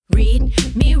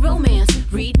Read me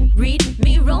romance. Read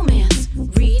me romance.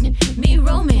 Read me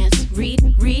romance.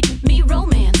 Read me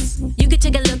romance. You could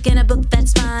take a look in a book,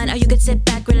 that's fine. Or you could sit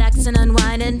back, relax, and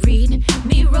unwind and read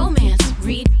me romance.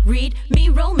 Read me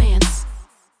romance.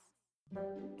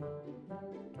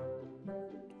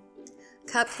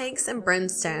 Cupcakes and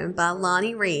Brimstone by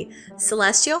Lonnie Ree,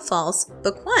 Celestial Falls,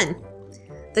 Book 1.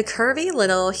 The curvy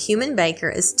little human baker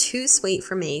is too sweet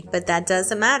for me, but that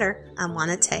doesn't matter. I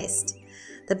want a taste.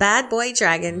 The bad boy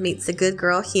dragon meets the good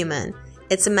girl human.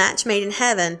 It's a match made in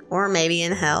heaven, or maybe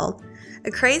in hell.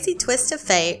 A crazy twist of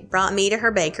fate brought me to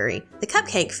her bakery, the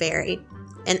Cupcake Fairy,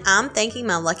 and I'm thanking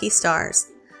my lucky stars.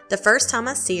 The first time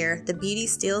I see her, the beauty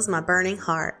steals my burning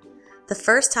heart. The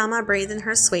first time I breathe in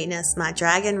her sweetness, my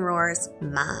dragon roars,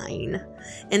 mine,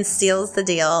 and seals the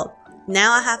deal.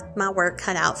 Now I have my work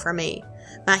cut out for me.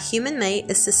 My human mate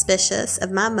is suspicious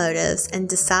of my motives and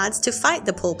decides to fight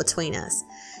the pull between us.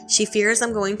 She fears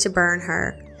I'm going to burn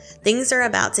her. Things are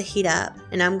about to heat up,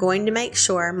 and I'm going to make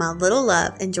sure my little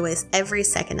love enjoys every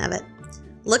second of it.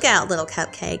 Look out, little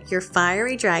cupcake, your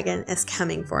fiery dragon is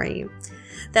coming for you.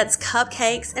 That's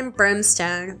Cupcakes and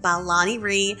Brimstone by Lonnie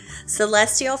Ree,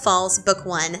 Celestial Falls, Book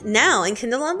 1, now in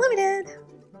Kindle Unlimited.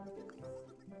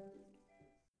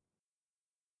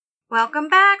 Welcome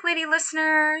back, lady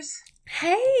listeners.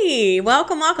 Hey,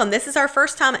 welcome. This is our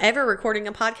first time ever recording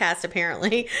a podcast,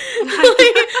 apparently.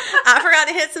 I forgot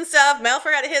to hit some stuff. Mel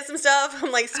forgot to hit some stuff.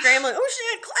 I'm like scrambling. Oh,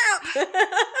 shit, clap.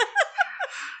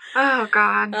 Oh,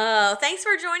 God. Oh, thanks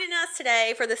for joining us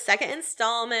today for the second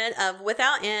installment of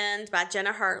Without End by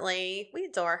Jenna Hartley. We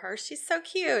adore her. She's so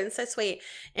cute and so sweet.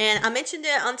 And I mentioned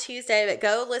it on Tuesday, but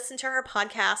go listen to her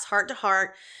podcast, Heart to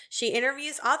Heart. She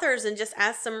interviews authors and just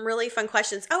asks some really fun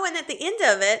questions. Oh, and at the end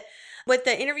of it, with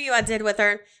the interview I did with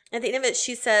her, at the end of it,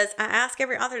 she says, I ask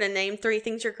every author to name 3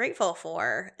 things you're grateful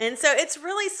for. And so it's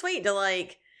really sweet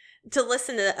to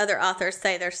listen to other authors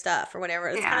say their stuff or whatever.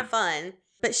 It's kind of fun.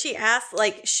 But she asks,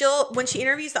 when she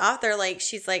interviews the author,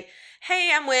 she's like,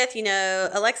 hey, I'm with,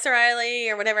 Alexa Riley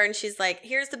or whatever. And she's like,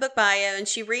 here's the book bio. And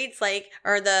she reads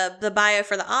the bio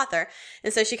for the author.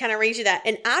 And so she kind of reads you that.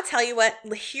 And I tell you what,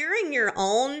 hearing your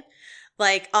own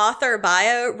author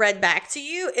bio read back to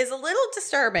you is a little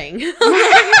disturbing. Because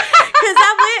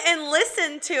I went and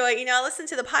listened to it. I listened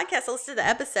to the podcast, I listened to the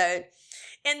episode.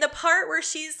 And the part where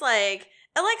she's like,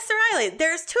 Alexa Riley,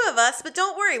 there's 2 of us, but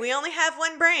don't worry, we only have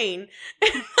one brain.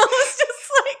 And I was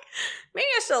just like, maybe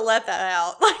I should have left that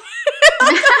out. I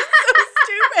thought it was so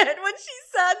stupid when she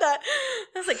said that.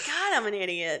 I was like, God, I'm an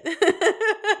idiot.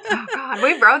 Oh, God,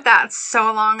 we wrote that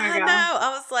so long ago. I know. I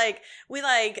was like, we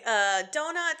like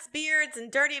donuts, beards, and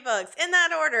dirty books in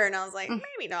that order. And I was like,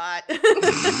 maybe not.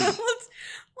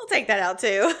 We'll take that out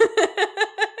too.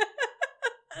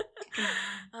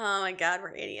 Oh my God,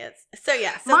 we're idiots. So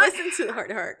yeah, listen to the Heart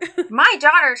to Heart. My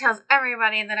daughter tells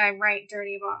everybody that I write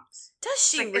dirty books. Does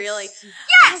she really?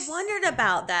 Yes! I wondered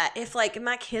about that. If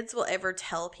my kids will ever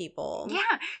tell people.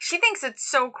 Yeah, she thinks it's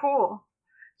so cool.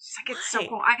 She's like, it's so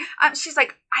cool. She's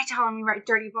like, I tell them you write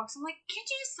dirty books. I'm like, can't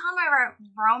you just tell them I write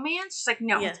romance? She's like,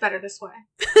 no, it's better this way.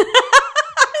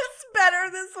 It's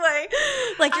better this way.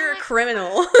 You're a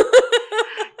criminal.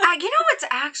 You know what's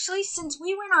actually, since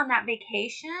we went on that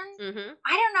vacation,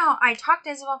 I don't know, I talked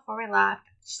to Isabel before we left.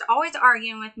 She's always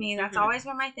arguing with me. That's always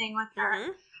been my thing with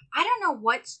her. I don't know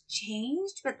what's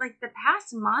changed, but the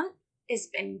past month has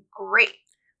been great.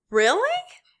 Really?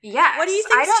 Yes. What do you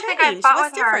think I don't changed? think I fought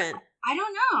What's with different? her. I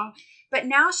don't know. But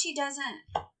now she doesn't,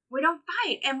 we don't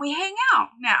fight, and we hang out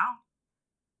now.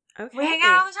 Okay. We hang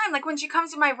out all the time. When she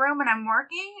comes to my room and I'm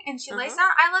working and she lays down,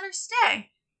 I let her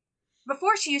stay.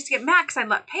 Before, she used to get mad because I'd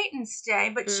let Peyton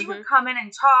stay, but she would come in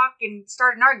and talk and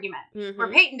start an argument.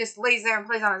 Where Peyton just lays there and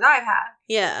plays on his iPad.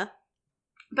 Yeah.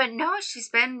 But no, she's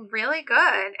been really good.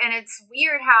 And it's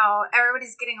weird how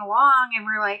everybody's getting along. And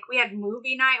we had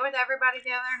movie night with everybody the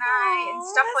other night and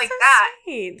stuff like that.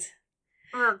 Sweet.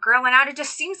 We were grilling out. It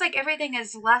just seems like everything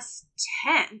is less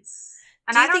tense.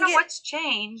 And I don't know what's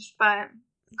changed, but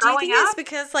growing up. Do you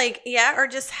think it's because, or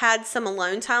just had some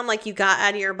alone time, you got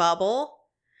out of your bubble?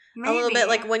 Maybe. A little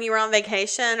bit when you were on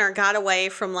vacation or got away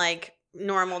from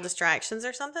normal distractions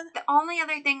or something? The only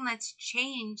other thing that's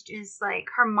changed is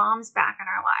her mom's back in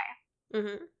our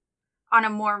life on a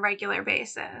more regular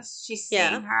basis. She's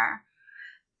seeing her.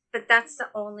 But that's the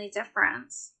only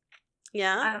difference.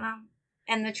 Yeah. I don't know.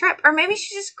 And the trip. Or maybe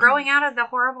she's just growing out of the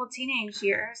horrible teenage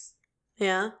years.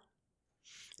 Yeah.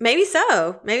 Maybe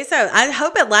so. I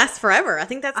hope it lasts forever. I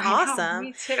think that's awesome. Know,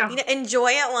 me too.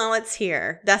 Enjoy it while it's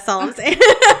here. That's all I'm saying.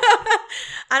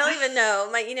 I don't even know.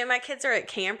 My kids are at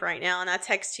camp right now, and I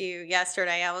text you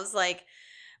yesterday. I was like,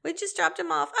 We just dropped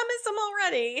him off. I miss him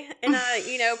already.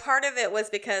 And, part of it was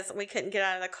because we couldn't get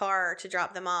out of the car to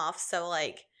drop them off. So,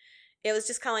 like, it was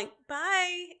just kind of like,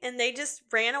 bye. And they just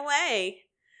ran away.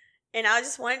 And I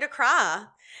just wanted to cry.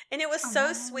 And it was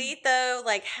so sweet, though.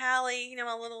 Like, Hallie,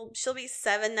 she'll be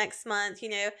 7 next month.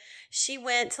 She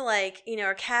went to, like,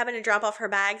 her cabin to drop off her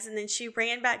bags. And then she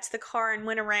ran back to the car and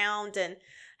went around and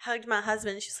hugged my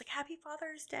husband. She's like, Happy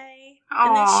Father's Day. Aww.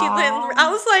 And then she went, I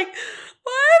was like,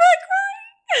 why am I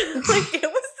crying? Like,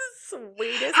 it was the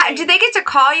sweetest thing. Did they get to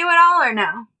call you at all or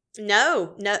no?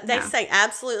 No. They say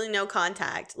absolutely no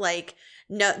contact. Like,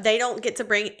 no, they don't get to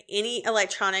bring any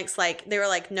electronics. Like, they were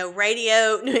like, no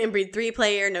radio, no MP3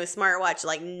 player, no smartwatch,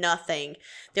 like nothing.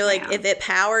 They're like, if it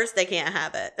powers, they can't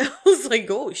have it. I was like,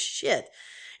 oh, shit.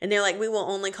 And they're like, we will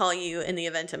only call you in the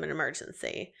event of an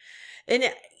emergency. And,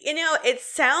 it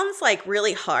sounds like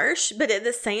really harsh, but at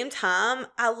the same time,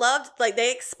 I loved, like,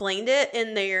 they explained it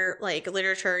in their, like,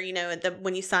 literature,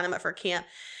 when you sign them up for camp.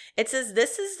 It says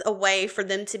this is a way for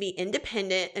them to be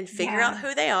independent and figure out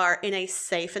who they are in a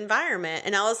safe environment.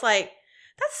 And I was like,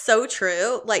 that's so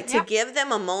true. Like, to give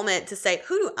them a moment to say,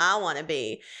 who do I want to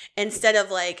be? Instead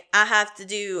of, like, I have to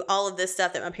do all of this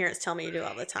stuff that my parents tell me to do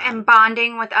all the time. And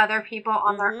bonding with other people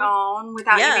on their own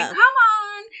without even, come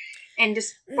on. And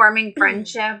just forming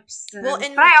friendships. But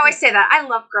I always say that. I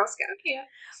love Girl Scout camp.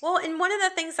 Well, and one of the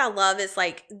things I love is,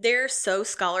 like, they're so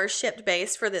scholarship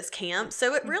based for this camp.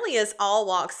 So it really is all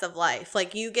walks of life.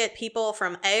 Like, you get people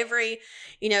from every,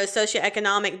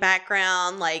 socioeconomic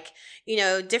background, like,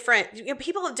 different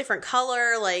people of different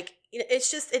color. Like, it's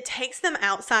just, it takes them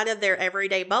outside of their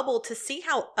everyday bubble to see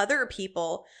how other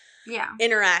people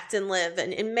interact and live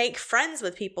and make friends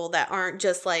with people that aren't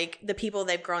just like the people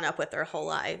they've grown up with their whole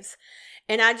lives.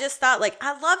 And I just thought, like,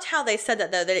 I loved how they said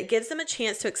that, though, that it gives them a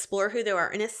chance to explore who they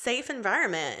are in a safe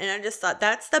environment. And I just thought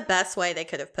that's the best way they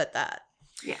could have put that.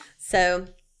 Yeah. So,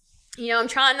 I'm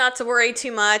trying not to worry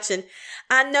too much. And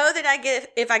I know that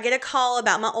if I get a call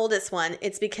about my oldest one,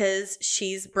 it's because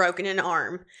she's broken an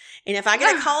arm. And if I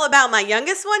get a call about my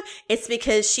youngest one, it's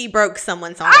because she broke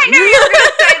someone's arm. I knew you were going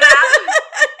to say that.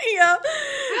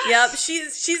 Yep.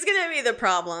 She's gonna be the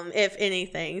problem, if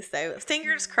anything. So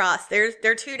fingers crossed. They're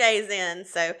 2 days in,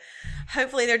 so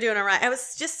hopefully they're doing all right. I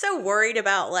was just so worried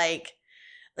about like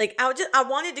I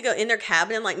wanted to go in their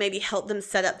cabin and like maybe help them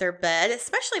set up their bed,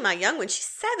 especially my young one. She's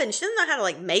 7. She doesn't know how to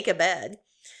like make a bed.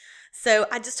 So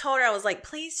I just told her, I was like,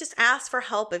 please just ask for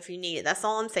help if you need it. That's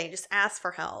all I'm saying. Just ask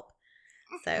for help.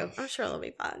 So I'm sure they'll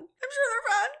be fine. I'm sure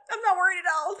they're fine. I'm not worried at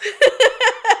all.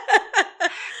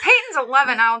 Peyton's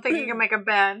 11. I don't think he can make a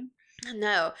bed.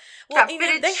 No. Well,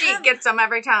 fitted sheet gets them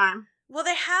every time. Well,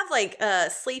 they have like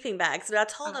sleeping bags, but I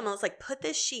told them, I was like, put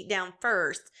this sheet down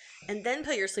first and then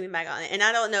put your sleeping bag on it. And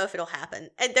I don't know if it'll happen.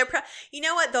 And you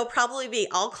know what? They'll probably be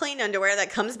all clean underwear that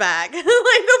comes back. Like,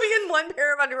 they'll be in one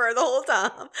pair of underwear the whole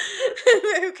time.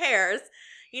 Who cares?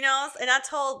 And I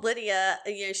told Lydia,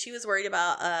 she was worried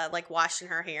about like washing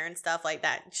her hair and stuff like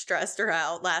that. Stressed her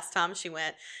out last time she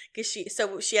went because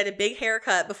she had a big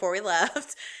haircut before we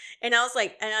left. And I was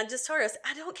like, and I just told her,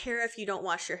 I don't care if you don't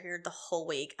wash your hair the whole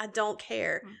week. I don't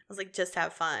care. I was like, just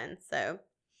have fun. So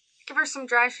give her some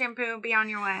dry shampoo, be on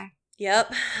your way.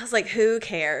 Yep. I was like, who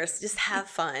cares? Just have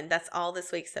fun. That's all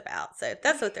this week's about. So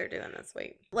that's what they're doing this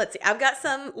week. Let's see. I've got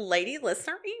some lady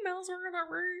listener emails we're going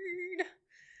to read.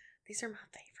 These are my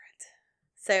favorite.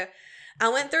 So I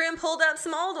went through and pulled up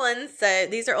some old ones. So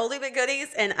these are oldie but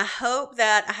goodies, and I hope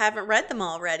that I haven't read them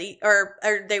already, or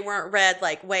they weren't read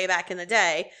like way back in the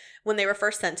day when they were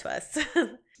first sent to us.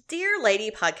 Dear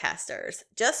lady podcasters,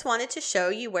 just wanted to show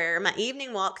you where my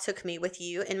evening walk took me with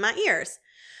you in my ears.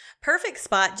 Perfect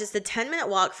spot, just a 10-minute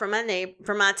walk from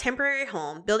my temporary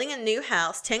home, building a new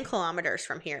house 10 kilometers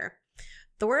from here.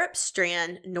 Thorup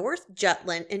Strand, North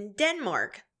Jutland in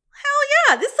Denmark. Hell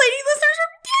yeah, this lady listeners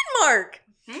from Denmark.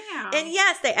 Yeah. And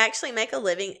yes, they actually make a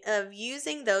living of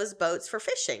using those boats for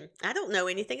fishing. I don't know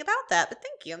anything about that, but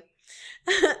thank you.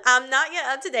 I'm not yet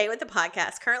up to date with the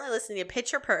podcast. Currently listening to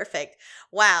Picture Perfect.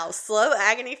 Wow, slow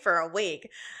agony for a week.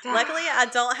 Luckily, I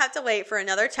don't have to wait for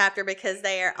another chapter because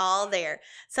they are all there.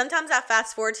 Sometimes I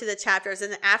fast forward to the chapters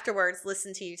and afterwards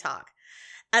listen to you talk.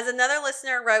 As another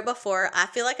listener wrote before, I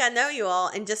feel like I know you all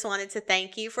and just wanted to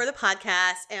thank you for the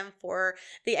podcast and for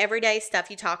the everyday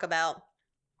stuff you talk about.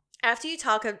 After you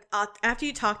talked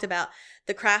about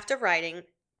the craft of writing,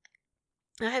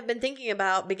 I have been thinking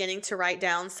about beginning to write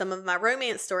down some of my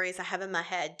romance stories I have in my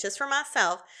head just for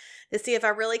myself to see if I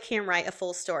really can write a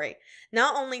full story.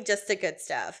 Not only just the good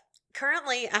stuff.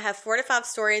 Currently, I have 4 to 5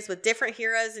 stories with different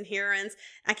heroes and heroines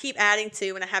I keep adding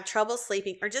to when I have trouble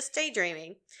sleeping or just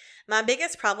daydreaming. My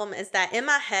biggest problem is that in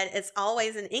my head, it's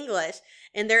always in English,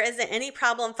 and there isn't any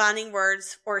problem finding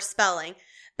words or spelling.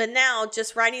 But now,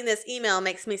 just writing this email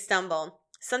makes me stumble.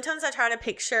 Sometimes I try to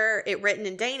picture it written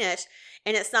in Danish,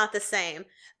 and it's not the same.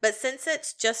 But since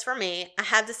it's just for me, I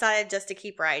have decided just to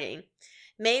keep writing.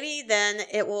 Maybe then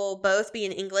it will both be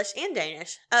in English and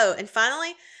Danish. Oh, and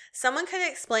finally, someone could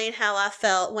explain how I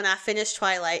felt when I finished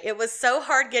Twilight. It was so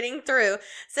hard getting through,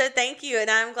 so thank you,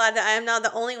 and I'm glad that I am not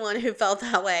the only one who felt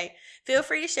that way. Feel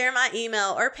free to share my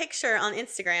email or picture on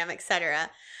Instagram,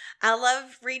 etc. I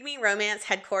love Read Me Romance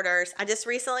headquarters. I just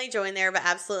recently joined there, but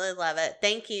absolutely love it.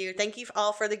 Thank you. Thank you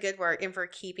all for the good work and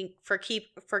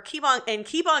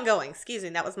keep on going. Excuse me,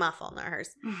 that was my fault, not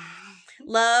hers.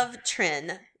 Love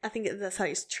Trin. I think that's how you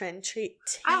use Trin.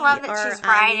 I love that she's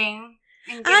writing.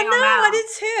 I know, I do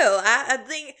too. I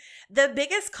think the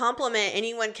biggest compliment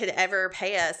anyone could ever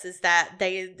pay us is that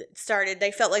they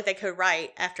felt like they could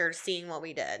write after seeing what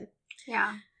we did.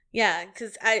 Yeah. Yeah,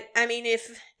 because I mean,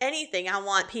 if anything, I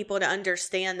want people to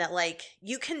understand that, like,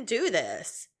 you can do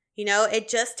this. You know, it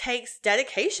just takes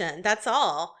dedication. That's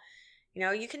all. You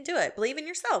know, you can do it. Believe in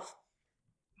yourself.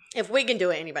 If we can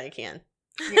do it, anybody can.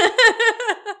 Yeah.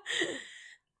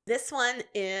 This one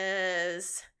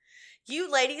is, you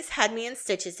ladies had me in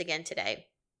stitches again today.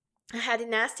 I had a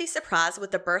nasty surprise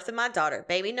with the birth of my daughter,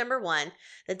 baby number 1.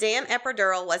 The damn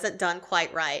epidural wasn't done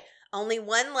quite right. Only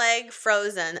one leg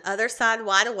frozen, other side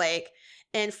wide awake,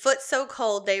 and foot so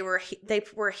cold there were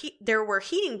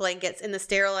heating blankets in the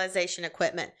sterilization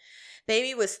equipment.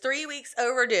 Baby was 3 weeks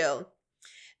overdue.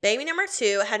 Baby number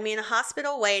 2 had me in a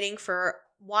hospital waiting for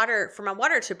my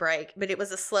water to break, but it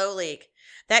was a slow leak.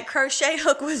 That crochet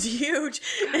hook was huge.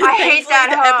 I hate that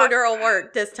hook. The epidural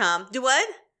worked this time. Do what?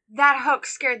 That hook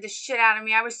scared the shit out of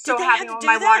me. I was so happy when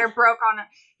my water broke on it.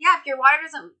 Yeah, if your water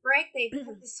doesn't break, they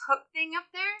put this hook thing up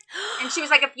there. And she was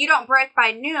like, if you don't break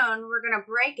by noon, we're going to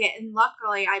break it. And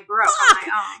luckily, I broke on my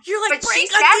own. You're like, but break, she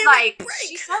said, like,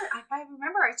 if I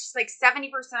remember, it's just like 70%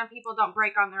 of people don't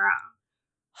break on their own.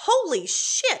 Holy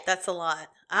shit, that's a lot.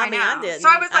 I mean, I did. So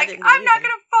I was like, I'm not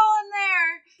going to fall in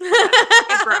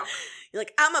there. It broke. You're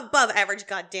like, I'm above average,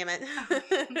 goddammit.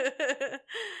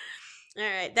 All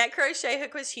right, that crochet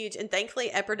hook was huge, and thankfully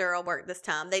epidural worked this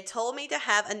time. They told me to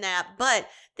have a nap, but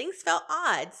things felt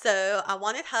odd, so I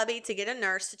wanted hubby to get a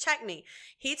nurse to check me.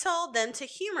 He told them to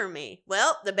humor me.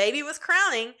 Well, the baby was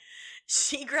crowning.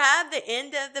 She grabbed the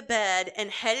end of the bed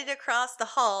and headed across the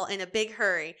hall in a big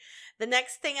hurry. The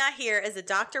next thing I hear is a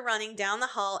doctor running down the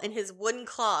hall in his wooden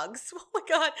clogs. Oh my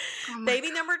God.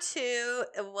 Baby number 2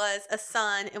 was a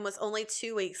son and was only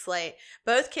 2 weeks late.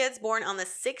 Both kids born on the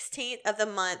 16th of the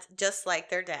month, just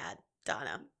like their dad,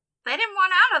 Donna. They didn't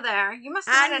want out of there. You must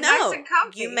have made it nice and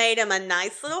comfy. You made them a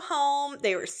nice little home.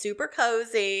 They were super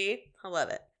cozy. I love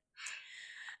it.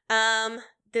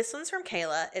 This one's from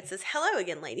Kayla. It says, hello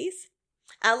again, ladies.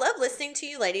 I love listening to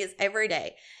you ladies every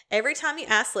day. Every time you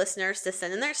ask listeners to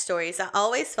send in their stories, I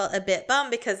always felt a bit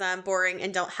bummed because I'm boring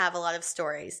and don't have a lot of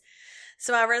stories.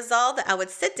 So I resolved that I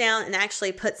would sit down and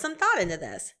actually put some thought into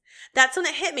this. That's when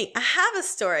it hit me. I have a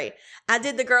story. I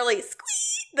did the girly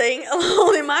squeeze thing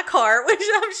alone in my car, which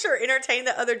I'm sure entertained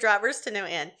the other drivers to no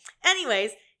end.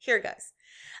 Anyways, here goes.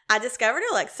 I discovered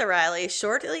Alexa Riley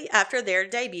shortly after their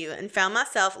debut and found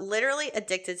myself literally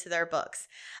addicted to their books.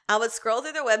 I would scroll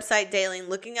through their website daily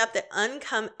looking up the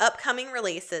upcoming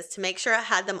releases to make sure I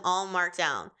had them all marked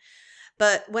down.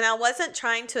 But when I was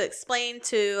trying to explain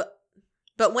to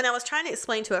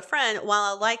a friend while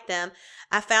I liked them,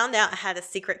 I found out I had a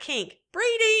secret kink.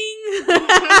 Breeding!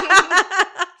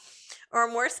 Or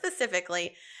more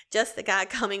specifically, just the guy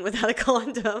coming without a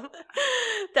condom.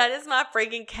 That is my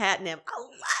freaking catnip. I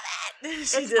love it.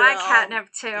 It's my catnip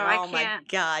too. Oh, I can't. My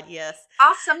God, yes.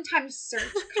 I'll sometimes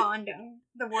search condom,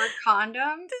 the word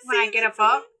condom, when I get a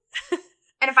book.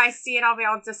 And if I see it, I'll be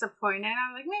all disappointed.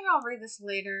 I'm like, maybe I'll read this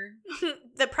later.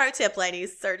 The pro tip,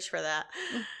 ladies, search for that.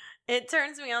 It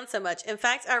turns me on so much. In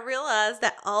fact, I realized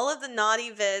that all of the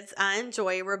naughty vids I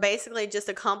enjoy were basically just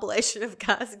a compilation of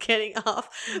guys getting off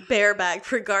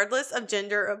bareback, regardless of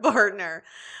gender or partner.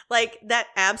 Like, that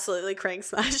absolutely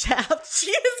cranks my shaft.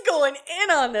 She is going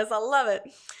in on this. I love it.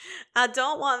 I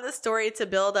don't want the story to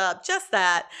build up. Just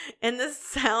that. And the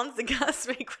sounds the guys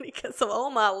make when he gets them.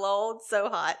 Oh, my Lord. So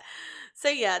hot. So,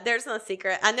 yeah, there's no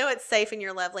secret. I know it's safe in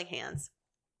your lovely hands.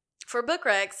 For Book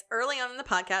Recs, early on in the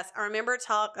podcast, I remember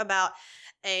talk about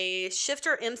a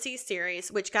Shifter MC series,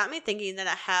 which got me thinking that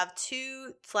I have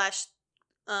two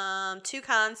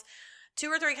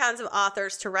or three kinds of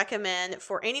authors to recommend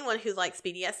for anyone who likes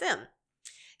BDSM.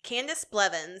 Candace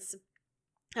Blevins.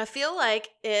 I feel like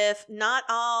not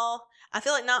all,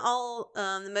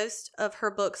 most of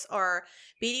her books are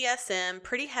BDSM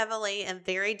pretty heavily and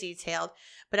very detailed,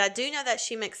 but I do know that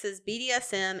she mixes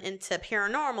BDSM into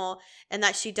paranormal and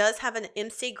that she does have an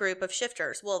MC group of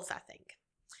shifters, wolves, I think.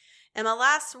 And my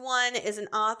last one is an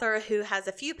author who has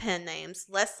a few pen names,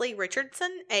 Leslie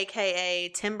Richardson, aka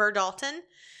Timber Dalton.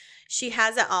 She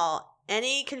has it all.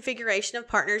 Any configuration of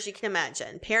partners you can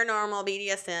imagine. Paranormal,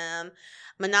 BDSM,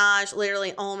 menage,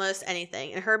 literally almost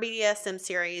anything. And her BDSM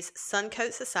series,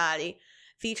 Suncoat Society,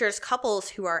 features couples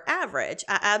who are average.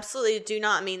 I absolutely do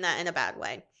not mean that in a bad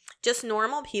way. Just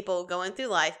normal people going through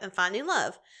life and finding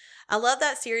love. I love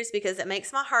that series because it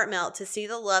makes my heart melt to see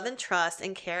the love and trust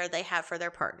and care they have for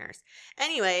their partners.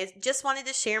 Anyways, just wanted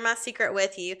to share my secret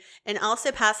with you and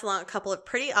also pass along a couple of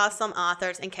pretty awesome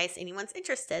authors in case anyone's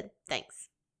interested. Thanks.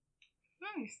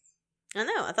 Nice. I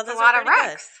know. I thought that was a lot of pretty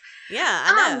Rex. Good. Yeah,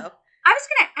 I know. I was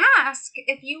going to ask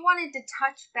if you wanted to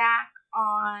touch back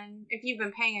on, if you've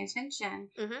been paying attention,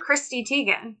 Chrissy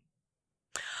Teigen.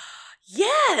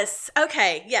 Yes.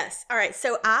 Okay. Yes. All right.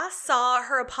 So I saw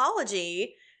her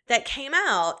apology that came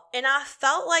out, and I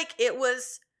felt like it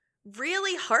was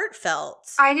really heartfelt.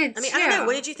 I did too. I don't know.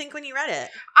 What did you think when you read it?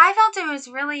 I felt it was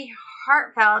really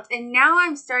heartfelt, and now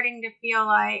I'm starting to feel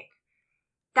like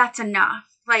that's enough.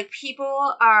 Like,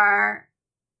 people are...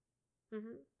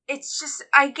 It's just,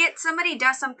 I get somebody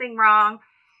does something wrong,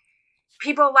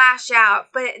 people lash out,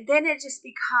 but then it just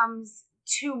becomes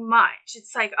too much.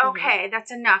 It's like, okay,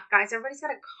 that's enough, guys. Everybody's got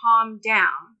to calm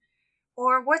down.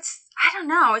 Or I don't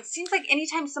know. It seems like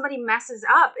anytime somebody messes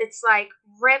up, it's like,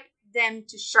 rip them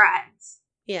to shreds.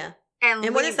 Yeah.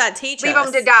 And what does that teach us? Leave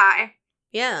them to die.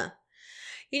 Yeah.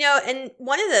 You know, and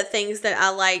one of the things that I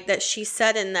like that she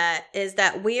said in that is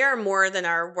that we are more than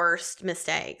our worst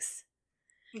mistakes.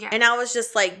 Yeah. And I was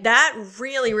just like, that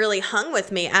really, really hung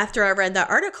with me after I read that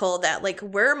article, that like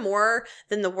we're more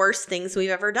than the worst things we've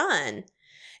ever done.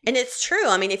 And it's true.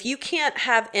 I mean, if you can't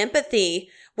have empathy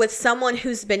with someone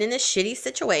who's been in a shitty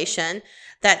situation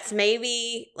that's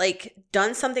maybe like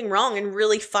done something wrong and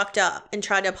really fucked up and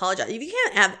tried to apologize, if you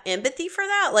can't have empathy for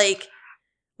that, like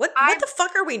what the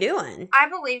fuck are we doing? I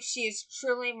believe she is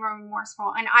truly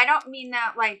remorseful. And I don't mean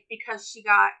that like because she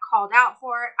got called out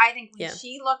for it. I think when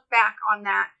she looked back on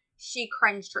that, she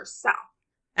cringed herself.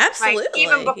 Absolutely. Like,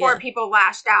 even before people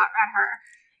lashed out at her.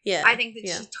 Yeah. I think that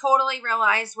she totally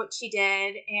realized what she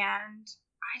did. And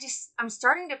I'm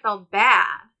starting to feel bad.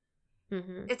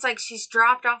 It's like she's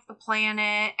dropped off the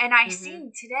planet. And I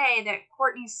seen today that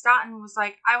Courtney Stoughton was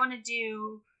like,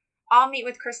 I'll meet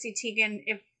with Chrissy Teigen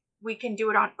if we can do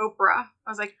it on Oprah. I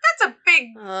was like, that's a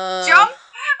big jump.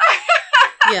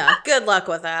 Yeah, good luck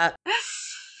with that.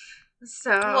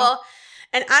 So. Well,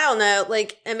 and I don't know,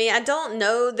 like, I mean, I don't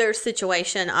know their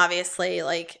situation, obviously,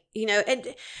 like, you know, and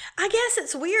I guess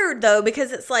it's weird, though,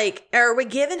 because it's like, are we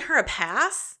giving her a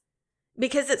pass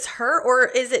because it's her, or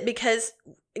is it because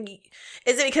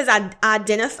I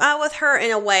identify with her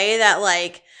in a way that,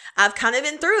 like, I've kind of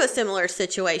been through a similar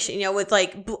situation, you know, with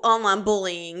like online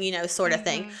bullying, you know, sort of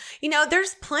thing. You know,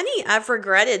 there's plenty I've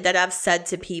regretted that I've said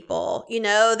to people, you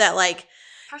know, that like,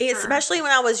 especially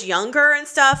when I was younger and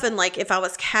stuff. And like, if I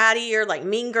was catty or like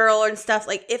mean girl and stuff,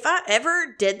 like if I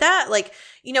ever did that, like,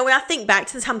 you know, when I think back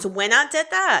to the times when I did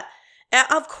that,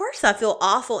 of course I feel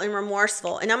awful and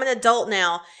remorseful. And I'm an adult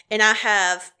now, and I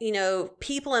have, you know,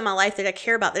 people in my life that I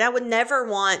care about that I would never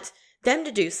want them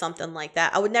to do something like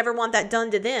that. I would never want that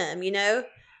done to them, you know?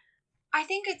 I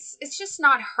think it's just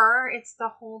not her. It's the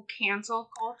whole cancel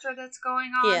culture that's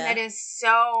going on that is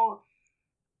so,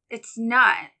 it's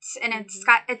nuts. And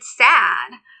it's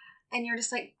sad. And you're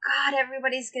just like, God,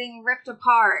 everybody's getting ripped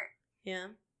apart. Yeah.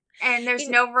 And there's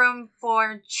no room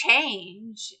for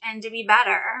change and to be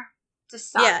better.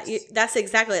 Yeah, that's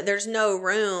exactly it. There's no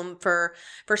room for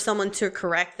someone to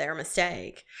correct their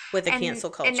mistake with the cancel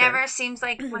culture. It never seems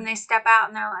like when they step out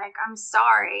and they're like, I'm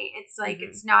sorry, it's like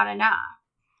it's not enough.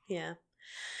 Yeah.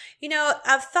 You know,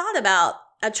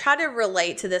 I try to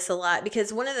relate to this a lot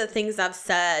because one of the things I've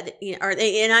said, you know,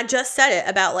 and I just said it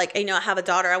about like, you know, I have a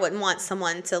daughter. I wouldn't want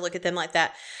someone to look at them like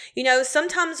that. You know,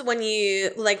 sometimes when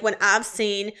I've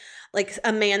seen like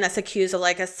a man that's accused of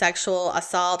like a sexual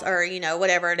assault or, you know,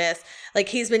 whatever it is, like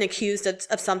he's been accused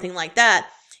of something like that,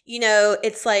 you know,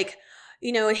 it's like,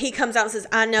 you know, and he comes out and says,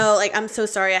 I know, like, I'm so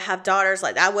sorry I have daughters,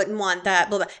 like, I wouldn't want that,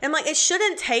 blah, blah. And I'm like, it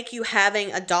shouldn't take you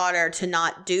having a daughter to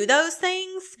not do those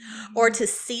things or to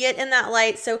see it in that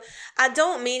light. So I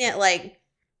don't mean it like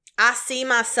I see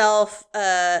myself,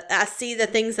 I see the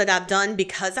things that I've done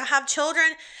because I have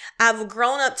children. I've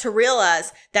grown up to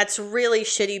realize that's really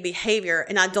shitty behavior,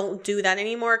 and I don't do that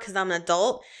anymore because I'm an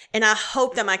adult. And I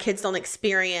hope that my kids don't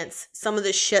experience some of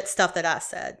the shit stuff that I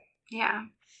said. Yeah.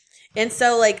 And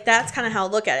so, like, that's kind of how I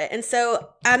look at it. And so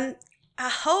I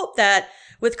hope that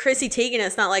with Chrissy Teigen,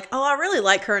 it's not like, oh, I really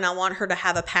like her and I want her to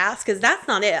have a pass, because that's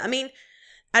not it. I mean,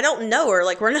 I don't know her,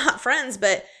 like, we're not friends,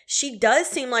 but she does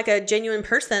seem like a genuine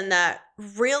person that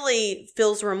really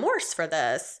feels remorse for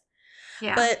this.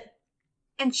 Yeah.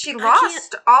 And she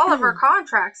lost all of her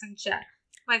contracts and shit.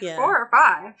 Like 4 or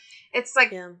 5. It's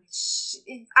like,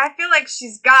 I feel like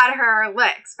she's got her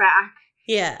licks back.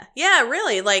 Yeah. Yeah,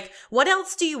 really. Like, what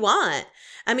else do you want?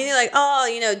 I mean, they're like, oh,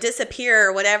 you know, disappear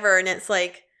or whatever. And it's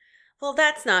like, well,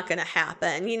 that's not going to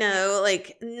happen. You know,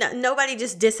 like, nobody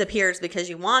just disappears because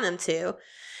you want them to.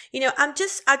 You know,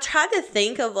 I tried to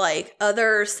think of, like,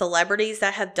 other celebrities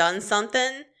that have done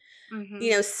something,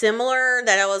 you know, similar,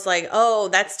 that I was like, oh,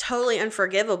 that's totally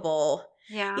unforgivable.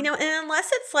 Yeah. You know, and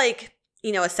unless it's like,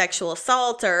 you know, a sexual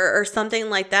assault or something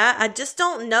like that, I just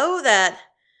don't know that,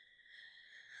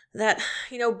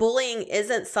 you know, bullying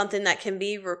isn't something that can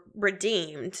be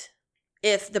redeemed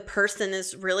if the person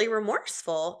is really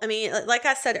remorseful. I mean, like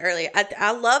I said earlier,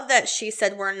 I love that she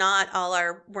said we're not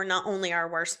only our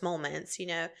worst moments, you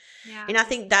know? Yeah. And I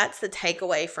think that's the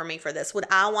takeaway for me for this. Would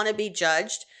I want to be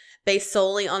judged based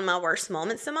solely on my worst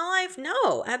moments in my life?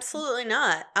 No, absolutely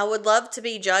not. I would love to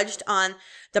be judged on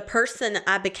the person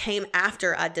I became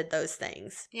after I did those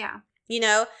things. Yeah. You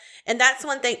know? And that's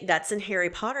one thing that's in Harry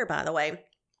Potter, by the way.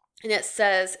 And it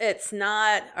says it's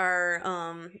not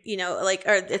our, you know, like,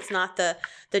 or it's not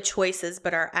the choices,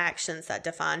 but our actions that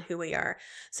define who we are.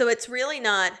 So it's really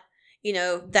not, you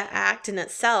know, the act in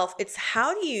itself. It's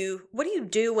what do you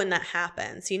do when that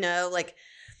happens? You know, like,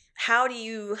 how do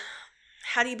you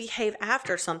behave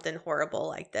after something horrible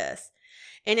like this?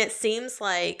 And it seems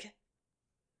like,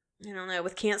 I don't know,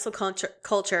 with cancel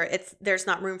culture, there's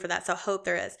not room for that. So I hope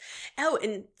there is. Oh,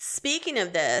 and speaking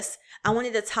of this, I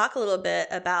wanted to talk a little bit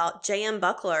about J.M.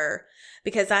 Buckler,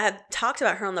 because I have talked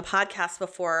about her on the podcast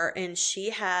before, and she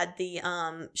had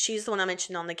she's the one I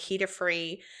mentioned on the Key to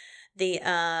Free, the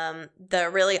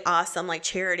really awesome, like,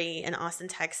 charity in Austin,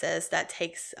 Texas, that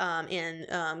takes in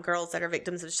girls that are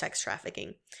victims of sex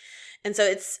trafficking. And so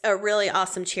it's a really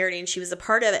awesome charity, and she was a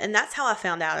part of it, and that's how I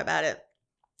found out about it.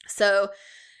 So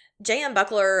J.M.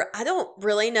 Buckler, I don't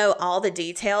really know all the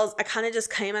details. I kind of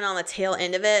just came in on the tail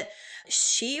end of it.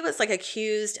 She was, like,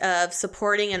 accused of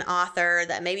supporting an author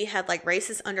that maybe had, like,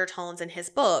 racist undertones in his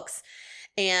books.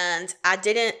 And I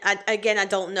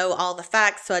don't know all the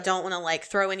facts, so I don't want to, like,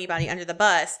 throw anybody under the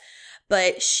bus.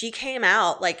 But she came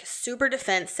out, like, super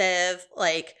defensive,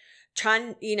 like,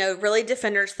 trying, you know, really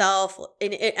defend herself.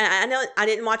 And I know I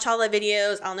didn't watch all the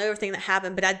videos. I don't know everything that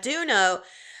happened, but I do know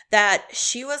that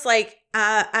she was like,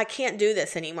 I can't do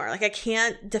this anymore. Like, I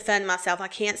can't defend myself. I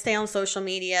can't stay on social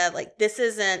media. Like, this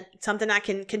isn't something I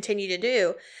can continue to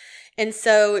do. And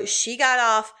so she got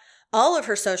off all of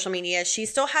her social media. She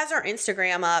still has her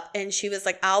Instagram up, and she was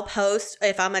like, I'll post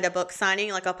if I'm at a book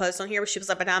signing, like, I'll post on here. But she was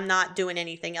like, but I'm not doing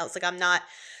anything else. Like, I'm not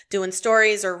doing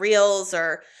stories or reels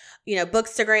or, you know,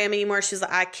 Bookstagram anymore. She was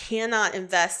like, I cannot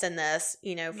invest in this,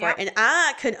 you know, for it. And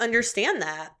I could understand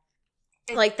that.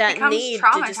 Like, that need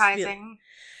traumatizing. to just feel,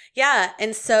 yeah.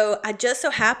 And so I just so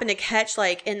happened to catch,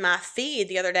 like, in my feed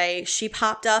the other day, she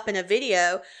popped up in a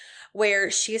video where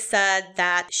she said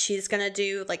that she's going to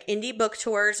do, like, indie book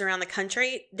tours around the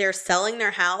country. They're selling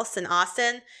their house in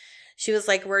Austin. She was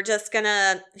like,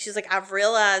 she's like, I've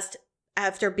realized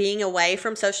after being away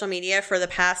from social media for the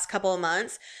past couple of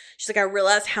months, she's like, I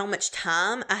realized how much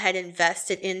time I had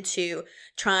invested into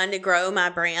trying to grow my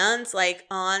brands, like,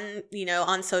 on, you know,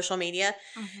 on social media.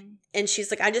 Mm-hmm. And she's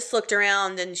like, I just looked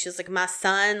around, and she's like, my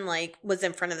son, like, was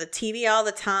in front of the TV all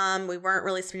the time. We weren't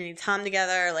really spending any time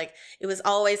together. Like, it was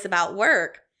always about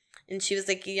work. And she was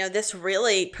like, you know, this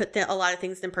really put a lot of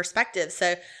things in perspective.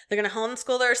 So they're going to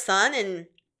homeschool their son, and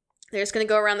they're just going to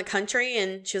go around the country.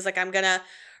 And she was like, I'm going to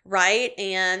write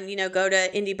and, you know, go to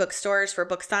indie bookstores for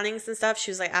book signings and stuff. She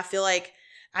was like, I feel like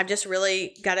I've just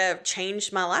really got to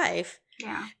change my life.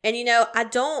 Yeah. And, you know, I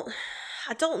don't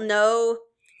know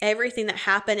everything that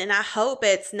happened, and I hope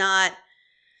it's not,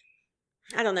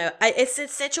 I don't know. It's a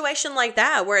situation like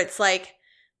that where it's like,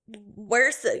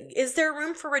 is there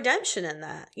room for redemption in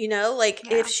that? You know,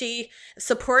 like, if she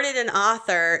supported an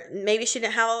author, maybe she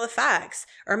didn't have all the facts,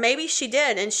 or maybe she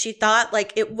did, and she thought,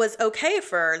 like, it was okay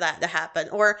for that to happen,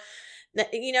 or,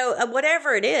 you know,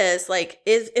 whatever it is, like,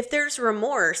 if there's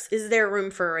remorse, is there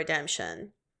room for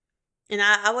redemption? And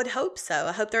I would hope so.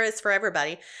 I hope there is for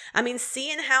everybody. I mean,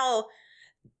 seeing how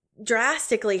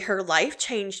drastically her life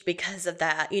changed because of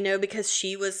that,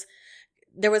 because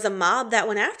there was a mob that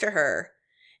went after her.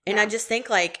 And I just think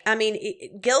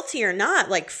guilty or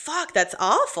not, fuck, that's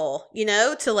awful,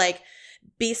 to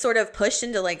be sort of pushed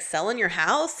into selling your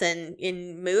house and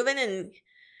moving and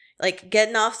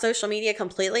getting off social media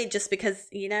completely just because,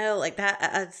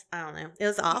 that, I don't know. It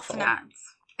was awful. It's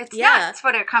nuts. It's nuts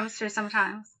what it comes to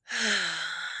sometimes.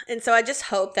 And so I just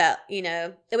hope that,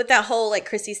 with that whole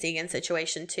Chrissy Teigen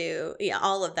situation too,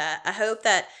 all of that, I hope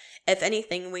that if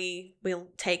anything, we'll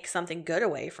take something good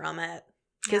away from it.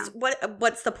 Because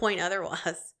what's the point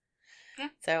otherwise? Yeah.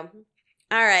 So,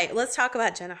 all right, let's talk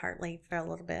about Jenna Hartley for a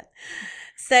little bit.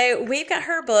 So we've got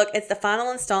her book. It's the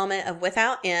final installment of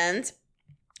Without End.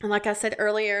 And like I said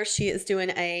earlier, she is doing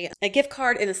a gift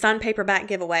card and a signed paperback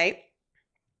giveaway.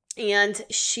 And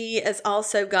she has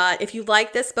also got, if you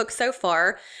like this book so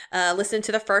far, listen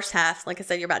to the first half. Like I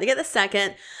said, you're about to get the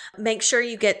second. Make sure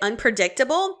you get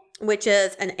Unpredictable, which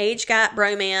is an age gap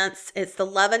romance. It's the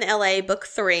Love in LA book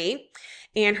 3.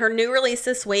 And her new release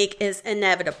this week is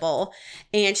Inevitable.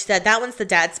 And she said that one's the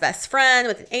dad's best friend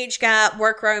with an age gap,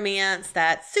 work romance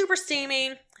that's super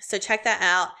steamy. So check that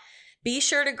out. Be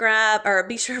sure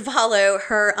to follow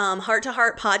her Heart to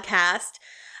Heart podcast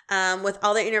with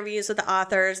all the interviews with the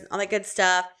authors and all that good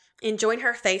stuff. And join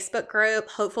her Facebook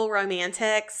group, Hopeful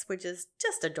Romantics, which is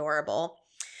just adorable.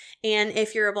 And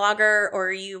if you're a blogger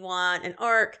or you want an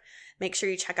ARC, make sure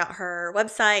you check out her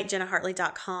website,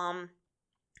 jennahartley.com.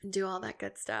 Do all that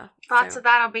good stuff. Lots of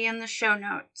that'll be in the show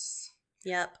notes.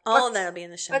 Yep. All of that'll be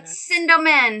in the show notes. Let's send them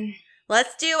in.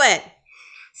 Let's do it.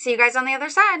 See you guys on the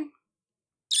other side.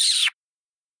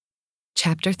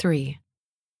 Chapter 3.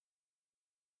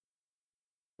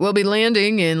 We'll be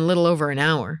landing in a little over an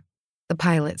hour, the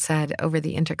pilot said over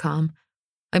the intercom.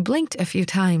 I blinked a few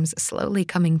times, slowly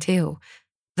coming to.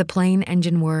 The plane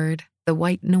engine whirred, the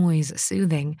white noise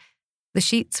soothing. The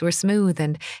sheets were smooth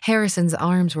and Harrison's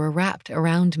arms were wrapped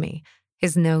around me,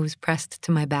 his nose pressed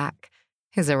to my back,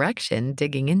 his erection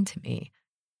digging into me.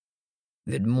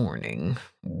 "Good morning,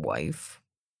 wife,"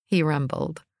 he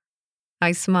rumbled.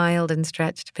 I smiled and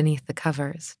stretched beneath the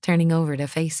covers, turning over to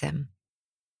face him.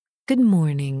 "Good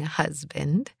morning,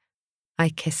 husband." I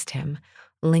kissed him,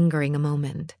 lingering a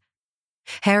moment.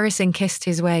 Harrison kissed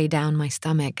his way down my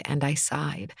stomach, and I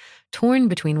sighed, torn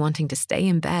between wanting to stay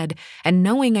in bed and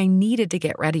knowing I needed to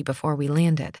get ready before we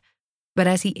landed. But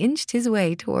as he inched his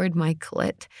way toward my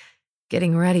clit,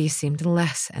 getting ready seemed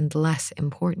less and less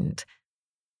important.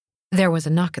 There was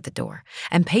a knock at the door,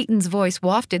 and Peyton's voice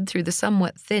wafted through the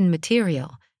somewhat thin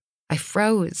material. I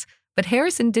froze, but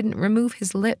Harrison didn't remove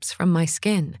his lips from my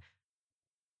skin.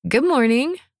 "Good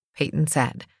morning," Peyton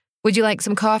said. "Would you like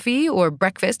some coffee or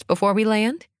breakfast before we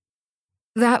land?"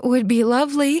 "That would be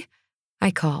lovely,"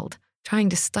 I called, trying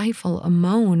to stifle a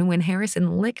moan when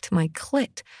Harrison licked my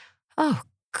clit. Oh,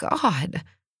 God.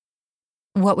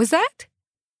 "What was that?"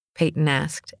 Peyton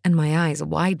asked, and my eyes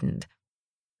widened.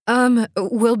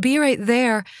 We'll be right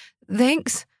there.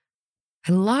 Thanks."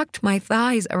 I locked my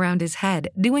thighs around his head,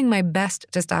 doing my best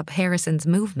to stop Harrison's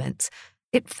movements.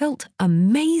 It felt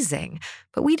amazing,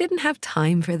 but we didn't have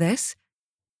time for this.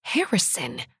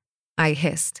 "Harrison," I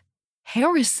hissed.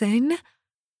 "Harrison?"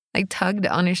 I tugged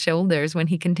on his shoulders when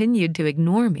he continued to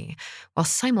ignore me, while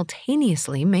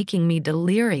simultaneously making me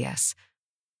delirious.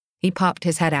 He popped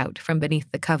his head out from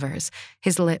beneath the covers,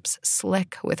 his lips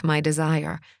slick with my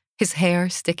desire, his hair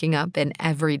sticking up in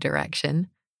every direction.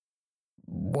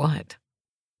 "What?"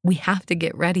 "We have to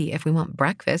get ready if we want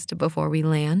breakfast before we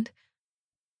land."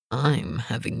 "I'm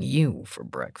having you for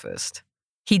breakfast."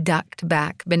 He ducked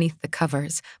back beneath the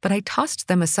covers, but I tossed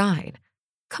them aside.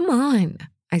 "Come on,"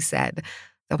 I said,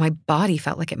 though my body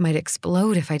felt like it might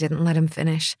explode if I didn't let him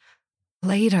finish.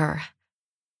 "Later."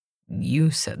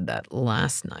 "You said that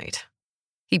last night."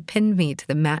 He pinned me to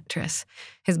the mattress,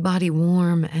 his body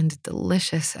warm and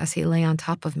delicious as he lay on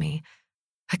top of me.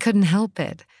 I couldn't help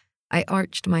it. I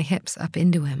arched my hips up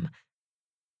into him.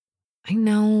 "I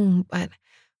know, but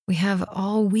we have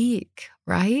all week,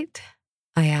 right?"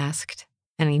 I asked,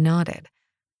 and he nodded.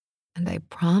 "And I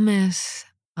promise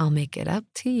I'll make it up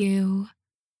to you."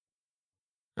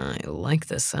 "I like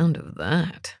the sound of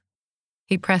that."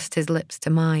 He pressed his lips to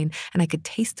mine, and I could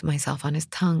taste myself on his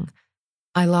tongue.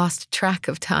 I lost track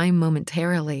of time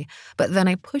momentarily, but then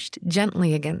I pushed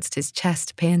gently against his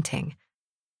chest, panting.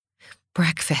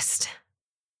 "Breakfast."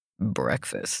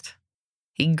 "Breakfast."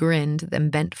 He grinned, then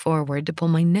bent forward to pull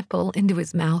my nipple into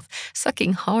his mouth,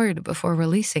 sucking hard before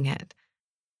releasing it.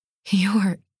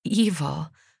 "You're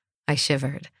evil," I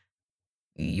shivered.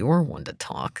 "You're one to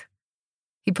talk."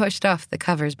 He pushed off the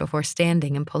covers before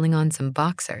standing and pulling on some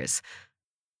boxers.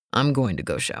 I'm going to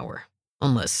go shower,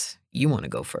 unless you want to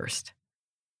go first.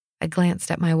 I glanced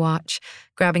at my watch,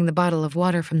 grabbing the bottle of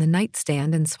water from the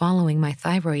nightstand and swallowing my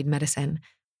thyroid medicine.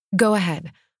 Go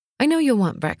ahead. I know you'll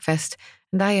want breakfast,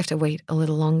 and I have to wait a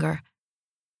little longer.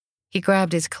 He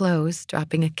grabbed his clothes,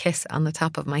 dropping a kiss on the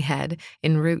top of my head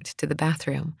en route to the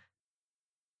bathroom.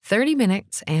 30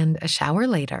 minutes and a shower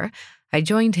later, I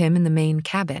joined him in the main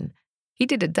cabin. He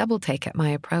did a double take at my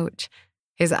approach,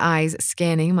 his eyes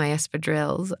scanning my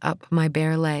espadrilles up my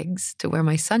bare legs to where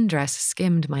my sundress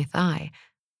skimmed my thigh.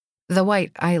 The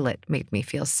white eyelet made me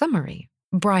feel summery,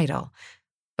 bridal,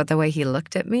 but the way he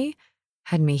looked at me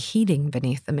had me heating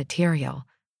beneath the material.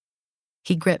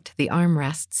 He gripped the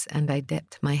armrests and I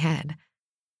dipped my head.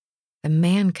 The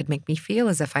man could make me feel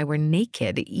as if I were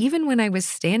naked, even when I was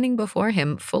standing before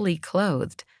him fully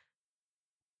clothed.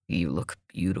 You look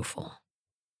beautiful,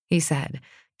 he said,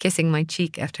 kissing my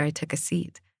cheek after I took a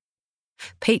seat.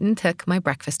 Peyton took my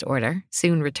breakfast order,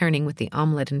 soon returning with the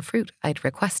omelet and fruit I'd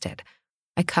requested.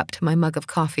 I cupped my mug of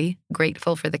coffee,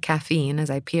 grateful for the caffeine as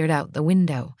I peered out the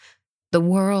window. The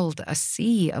world, a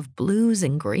sea of blues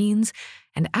and greens,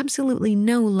 and absolutely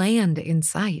no land in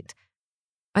sight.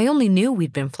 I only knew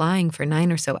we'd been flying for 9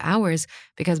 or so hours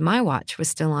because my watch was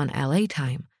still on LA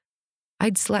time.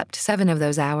 I'd slept 7 of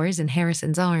those hours in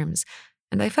Harrison's arms,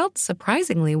 and I felt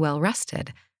surprisingly well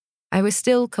rested. I was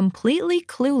still completely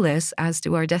clueless as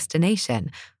to our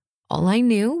destination. All I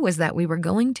knew was that we were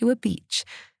going to a beach,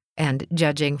 and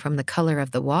judging from the color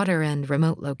of the water and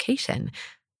remote location,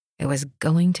 it was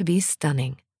going to be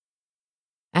stunning.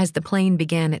 As the plane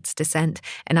began its descent,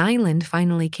 an island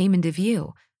finally came into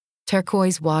view.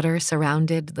 Turquoise water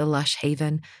surrounded the lush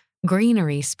haven,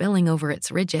 greenery spilling over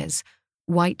its ridges,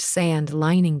 white sand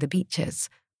lining the beaches.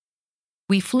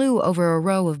 We flew over a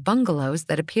row of bungalows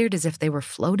that appeared as if they were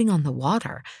floating on the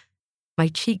water. My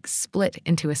cheeks split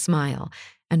into a smile,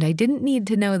 and I didn't need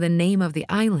to know the name of the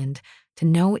island to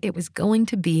know it was going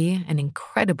to be an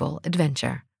incredible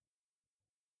adventure.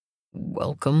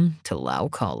 Welcome to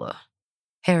Laucala,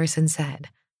 Harrison said.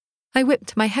 I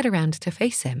whipped my head around to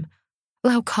face him.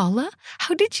 Laucala?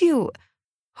 How did you?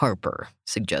 Harper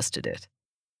suggested it.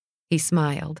 He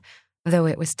smiled, though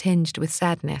it was tinged with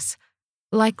sadness,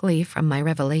 likely from my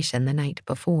revelation the night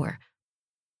before.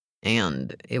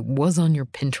 And it was on your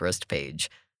Pinterest page,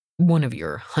 one of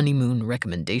your honeymoon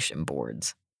recommendation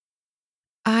boards.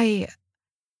 I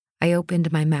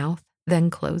opened my mouth, then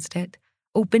closed it,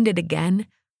 opened it again.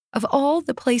 Of all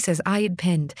the places I had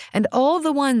pinned, and all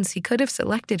the ones he could have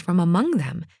selected from among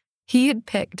them, he had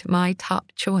picked my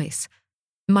top choice,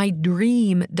 my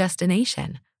dream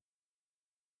destination.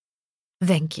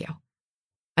 Thank you.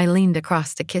 I leaned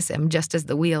across to kiss him just as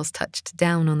the wheels touched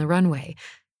down on the runway.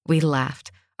 We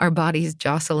laughed, our bodies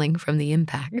jostling from the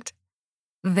impact.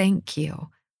 Thank you.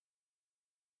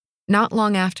 Not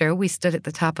long after, we stood at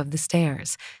the top of the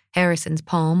stairs, Harrison's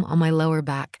palm on my lower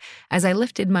back, as I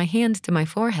lifted my hand to my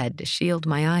forehead to shield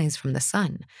my eyes from the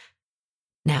sun.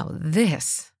 Now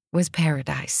this was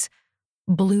paradise.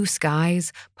 Blue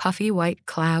skies, puffy white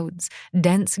clouds,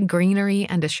 dense greenery,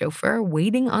 and a chauffeur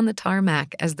waiting on the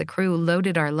tarmac as the crew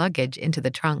loaded our luggage into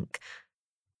the trunk.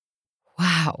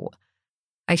 Wow.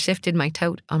 I shifted my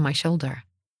tote on my shoulder.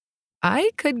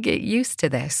 I could get used to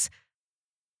this.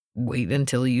 Wait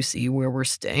until you see where we're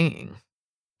staying,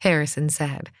 Harrison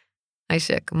said. I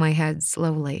shook my head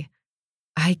slowly.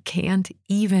 I can't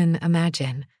even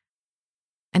imagine.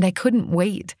 And I couldn't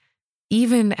wait,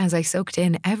 even as I soaked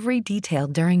in every detail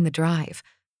during the drive.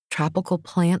 Tropical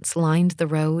plants lined the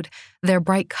road, their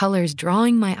bright colors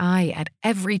drawing my eye at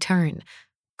every turn.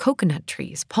 Coconut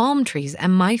trees, palm trees,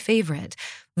 and my favorite,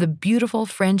 the beautiful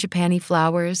frangipani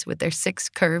flowers with their 6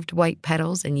 curved white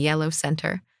petals and yellow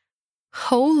center.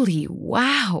 Holy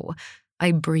wow,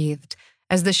 I breathed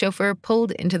as the chauffeur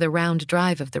pulled into the round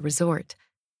drive of the resort.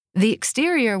 The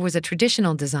exterior was a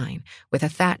traditional design with a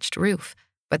thatched roof,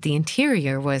 but the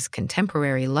interior was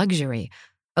contemporary luxury.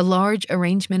 A large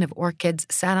arrangement of orchids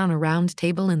sat on a round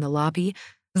table in the lobby,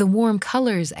 the warm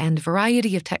colors and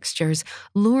variety of textures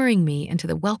luring me into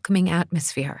the welcoming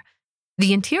atmosphere.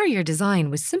 The interior design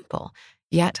was simple,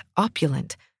 yet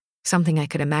opulent, something I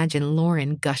could imagine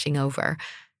Lauren gushing over.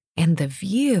 And the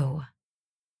view.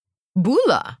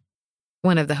 Bula,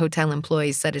 one of the hotel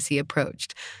employees said as he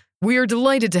approached. We are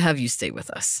delighted to have you stay with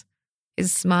us.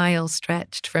 His smile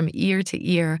stretched from ear to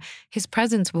ear, his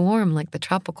presence warm like the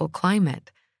tropical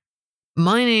climate.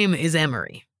 My name is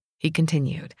Emery, he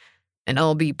continued, and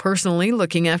I'll be personally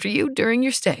looking after you during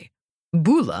your stay.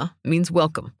 Bula means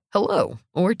welcome, hello,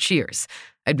 or cheers.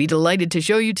 I'd be delighted to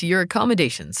show you to your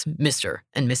accommodations, Mr.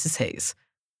 and Mrs. Hayes.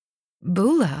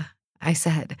 Bula, I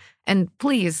said, and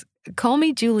please, Call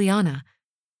me Juliana."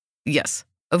 "Yes,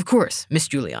 of course, Miss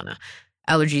Juliana.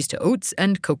 Allergies to oats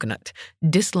and coconut.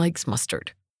 Dislikes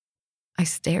mustard." I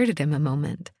stared at him a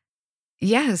moment.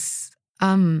 "Yes,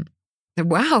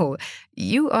 wow,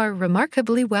 you are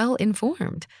remarkably well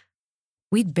informed."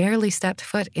 We'd barely stepped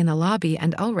foot in the lobby,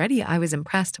 and already I was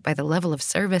impressed by the level of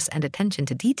service and attention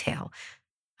to detail.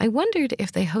 I wondered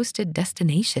if they hosted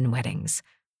destination weddings.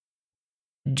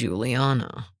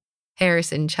 "Juliana,"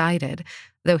 Harrison chided,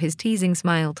 though his teasing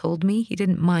smile told me he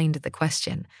didn't mind the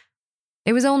question.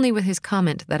 It was only with his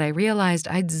comment that I realized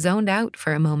I'd zoned out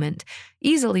for a moment,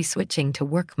 easily switching to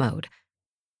work mode.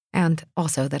 And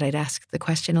also that I'd asked the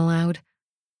question aloud.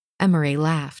 Emery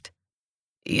laughed.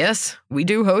 "Yes, we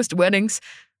do host weddings.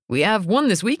 We have one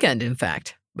this weekend, in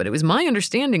fact, but it was my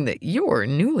understanding that you're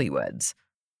newlyweds."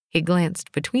 He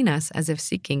glanced between us as if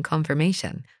seeking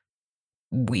confirmation.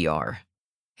 "We are."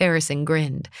 Harrison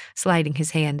grinned, sliding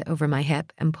his hand over my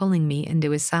hip and pulling me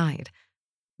into his side.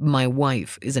 "My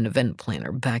wife is an event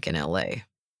planner back in L.A."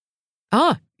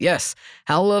 "Ah, yes,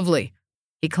 how lovely."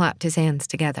 He clapped his hands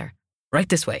together. "Right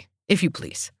this way, if you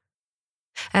please."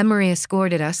 Emery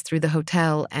escorted us through the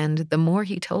hotel, and the more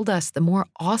he told us, the more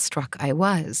awestruck I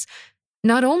was.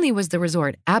 Not only was the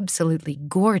resort absolutely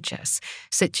gorgeous,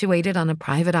 situated on a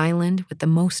private island with the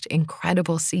most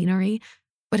incredible scenery,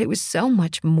 but it was so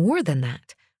much more than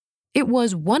that. It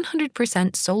was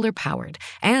 100% solar-powered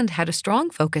and had a strong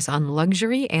focus on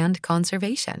luxury and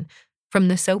conservation, from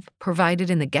the soap provided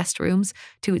in the guest rooms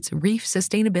to its reef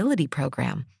sustainability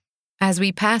program. As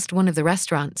we passed one of the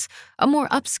restaurants, a more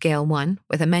upscale one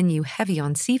with a menu heavy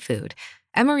on seafood,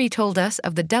 Emery told us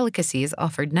of the delicacies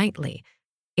offered nightly.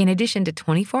 In addition to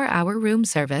 24-hour room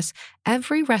service,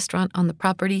 every restaurant on the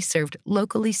property served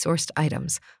locally sourced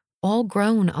items, all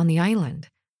grown on the island.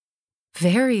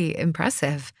 "Very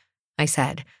impressive," I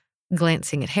said,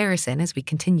 glancing at Harrison as we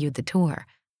continued the tour.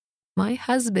 My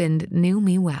husband knew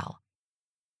me well.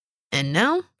 "And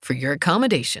now for your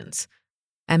accommodations,"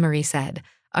 Emery said,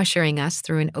 ushering us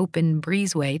through an open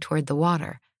breezeway toward the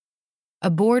water. A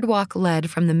boardwalk led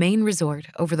from the main resort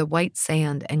over the white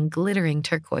sand and glittering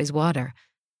turquoise water.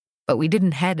 But we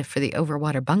didn't head for the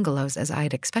overwater bungalows as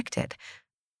I'd expected.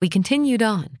 We continued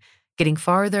on, getting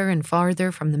farther and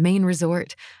farther from the main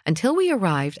resort until we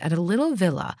arrived at a little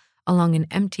villa along an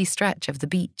empty stretch of the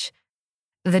beach.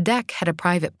 The deck had a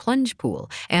private plunge pool,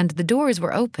 and the doors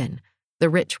were open, the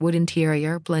rich wood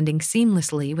interior blending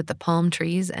seamlessly with the palm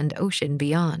trees and ocean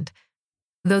beyond.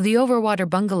 Though the overwater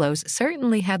bungalows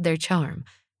certainly had their charm,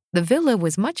 the villa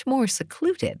was much more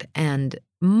secluded and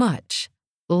much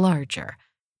larger.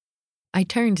 I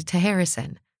turned to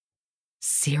Harrison.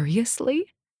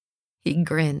 "Seriously?" He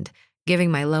grinned,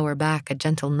 giving my lower back a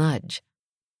gentle nudge.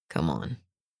 "Come on."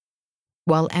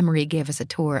 While Emery gave us a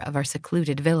tour of our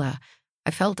secluded villa,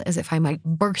 I felt as if I might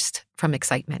burst from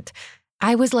excitement.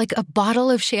 I was like a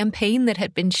bottle of champagne that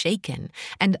had been shaken,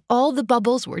 and all the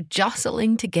bubbles were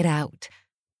jostling to get out.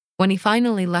 When he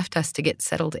finally left us to get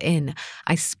settled in,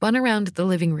 I spun around the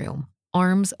living room,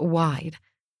 arms wide.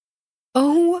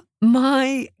 "Oh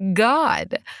my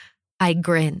God!" I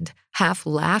grinned, half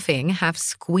laughing, half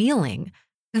squealing.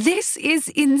 "This is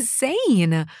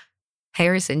insane!"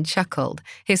 Harrison chuckled,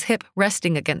 his hip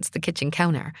resting against the kitchen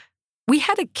counter. We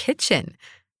had a kitchen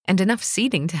and enough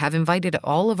seating to have invited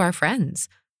all of our friends.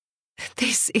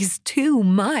 "This is too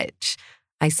much,"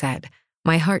 I said,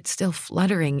 my heart still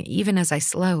fluttering even as I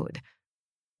slowed.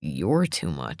 "You're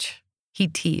too much," he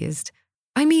teased.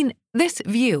 "I mean, this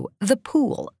view, the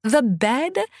pool, the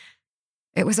bed."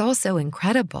 It was all so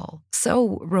incredible,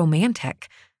 so romantic.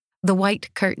 The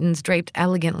white curtains draped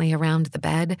elegantly around the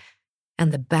bed,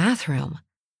 and the bathroom.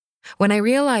 When I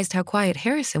realized how quiet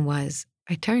Harrison was,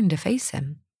 I turned to face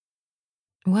him.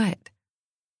 "What?"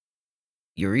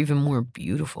 "You're even more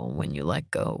beautiful when you let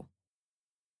go."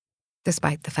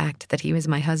 Despite the fact that he was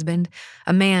my husband,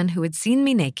 a man who had seen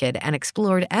me naked and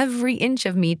explored every inch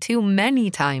of me too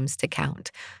many times to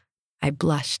count, I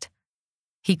blushed.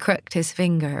 He crooked his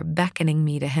finger, beckoning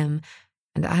me to him,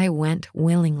 and I went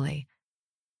willingly.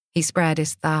 He spread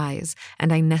his thighs,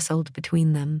 and I nestled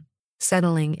between them,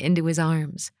 settling into his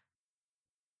arms.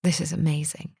 "This is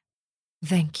amazing.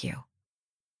 Thank you."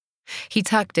 He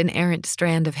tucked an errant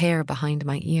strand of hair behind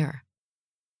my ear.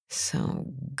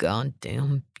 "So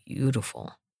goddamn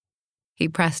beautiful." He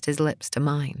pressed his lips to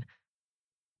mine.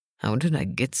 "How did I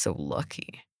get so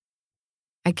lucky?"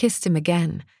 I kissed him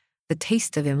again, the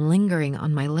taste of him lingering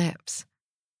on my lips.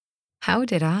 "How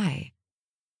did I?"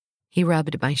 He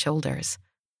rubbed my shoulders.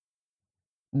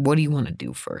 "What do you want to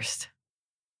do first?"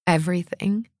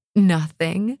 "Everything.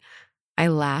 Nothing." I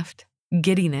laughed,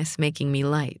 giddiness making me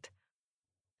light.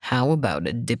 How about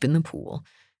a dip in the pool,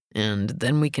 and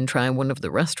then we can try one of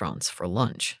the restaurants for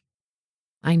lunch?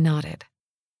 I nodded.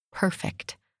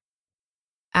 Perfect.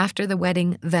 After the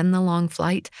wedding, then the long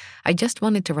flight, I just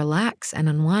wanted to relax and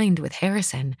unwind with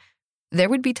Harrison. There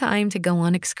would be time to go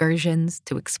on excursions,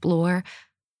 to explore,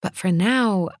 but for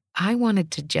now, I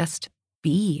wanted to just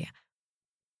be.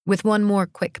 With one more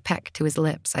quick peck to his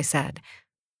lips, I said,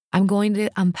 I'm going to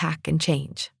unpack and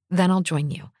change. Then I'll join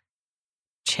you.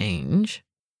 Change?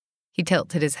 He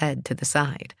tilted his head to the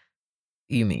side.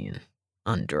 You mean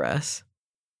undress?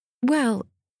 Well,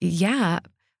 yeah,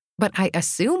 but I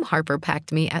assume Harper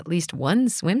packed me at least one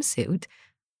swimsuit.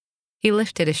 He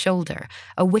lifted a shoulder,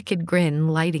 a wicked grin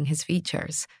lighting his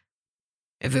features.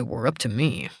 If it were up to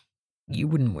me, you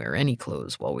wouldn't wear any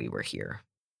clothes while we were here.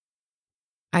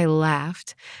 I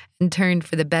laughed and turned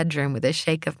for the bedroom with a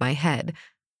shake of my head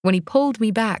when he pulled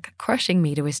me back, crushing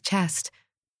me to his chest.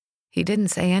 He didn't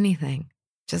say anything,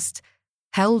 just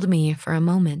held me for a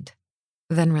moment,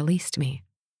 then released me.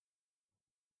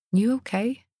 You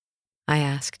okay? I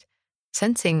asked,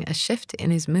 sensing a shift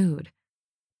in his mood.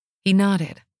 He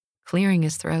nodded, clearing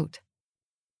his throat.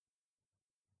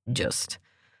 Just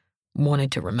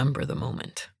wanted to remember the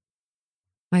moment.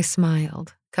 I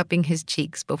smiled, cupping his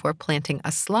cheeks before planting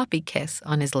a sloppy kiss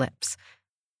on his lips.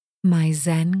 My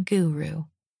Zen guru.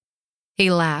 He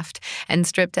laughed and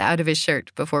stripped out of his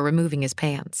shirt before removing his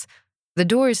pants. The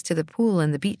doors to the pool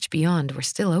and the beach beyond were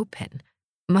still open.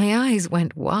 My eyes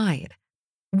went wide.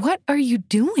 What are you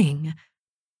doing?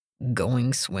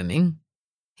 Going swimming,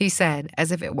 he said,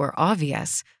 as if it were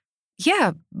obvious.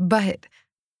 Yeah, but...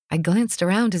 I glanced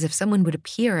around as if someone would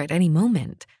appear at any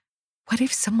moment. What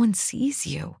if someone sees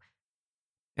you?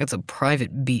 It's a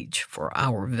private beach for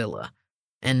our villa,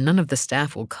 and none of the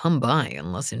staff will come by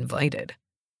unless invited.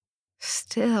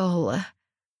 Still,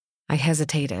 I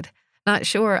hesitated, not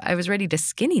sure I was ready to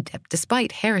skinny dip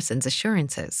despite Harrison's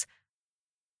assurances.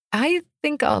 I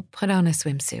think I'll put on a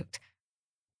swimsuit.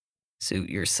 Suit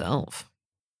yourself.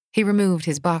 He removed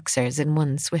his boxers in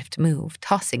one swift move,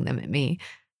 tossing them at me.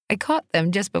 I caught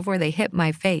them just before they hit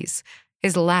my face,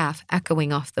 his laugh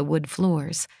echoing off the wood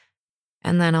floors.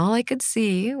 And then all I could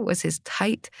see was his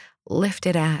tight,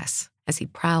 lifted ass as he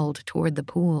prowled toward the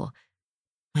pool.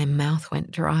 My mouth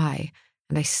went dry,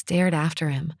 and I stared after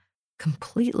him,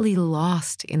 completely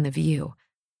lost in the view.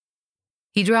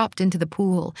 He dropped into the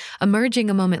pool, emerging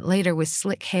a moment later with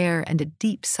slick hair and a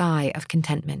deep sigh of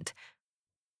contentment.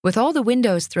 With all the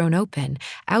windows thrown open,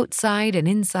 outside and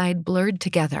inside blurred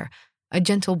together, a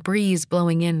gentle breeze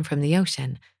blowing in from the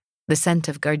ocean, the scent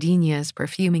of gardenias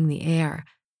perfuming the air.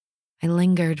 I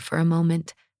lingered for a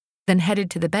moment, then headed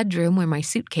to the bedroom where my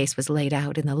suitcase was laid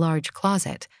out in the large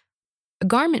closet. A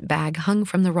garment bag hung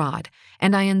from the rod,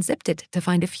 and I unzipped it to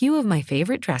find a few of my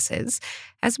favorite dresses,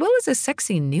 as well as a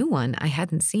sexy new one I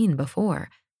hadn't seen before.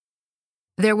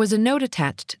 There was a note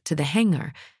attached to the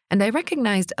hanger, and I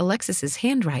recognized Alexis's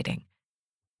handwriting.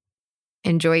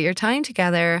 Enjoy your time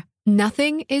together.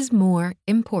 Nothing is more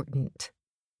important.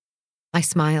 I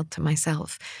smiled to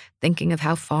myself, thinking of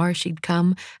how far she'd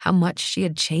come, how much she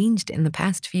had changed in the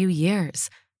past few years.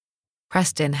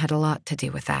 Preston had a lot to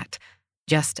do with that,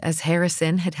 just as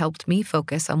Harrison had helped me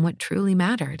focus on what truly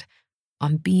mattered,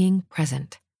 on being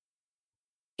present.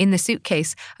 In the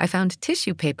suitcase, I found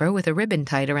tissue paper with a ribbon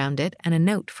tied around it and a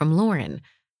note from Lauren.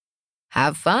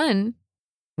 Have fun,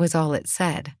 was all it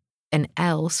said, an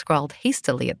L scrawled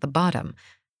hastily at the bottom.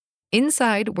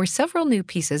 Inside were several new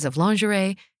pieces of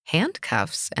lingerie,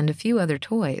 handcuffs, and a few other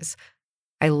toys.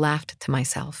 I laughed to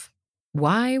myself.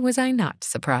 Why was I not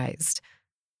surprised?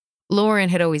 Lauren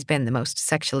had always been the most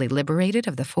sexually liberated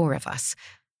of the four of us.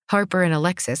 Harper and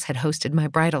Alexis had hosted my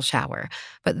bridal shower,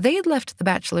 but they had left the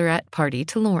bachelorette party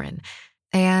to Lauren,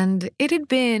 and it had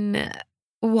been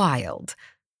wild.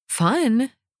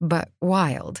 Fun, but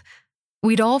wild.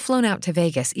 We'd all flown out to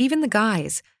Vegas, even the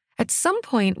guys. At some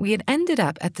point, we had ended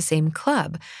up at the same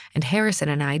club, and Harrison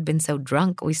and I had been so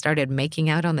drunk we started making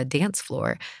out on the dance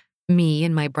floor. Me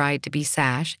in my bride-to-be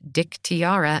sash, Dick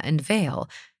tiara, and veil,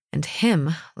 and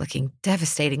him looking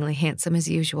devastatingly handsome as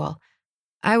usual.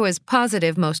 I was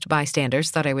positive most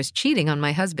bystanders thought I was cheating on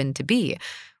my husband-to-be,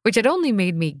 which had only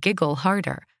made me giggle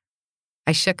harder.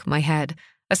 I shook my head,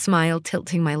 a smile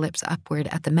tilting my lips upward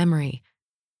at the memory.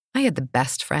 I had the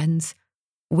best friends.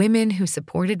 Women who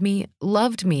supported me,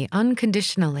 loved me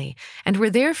unconditionally, and were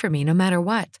there for me no matter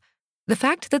what. The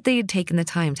fact that they had taken the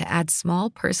time to add small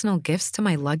personal gifts to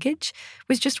my luggage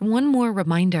was just one more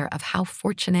reminder of how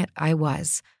fortunate I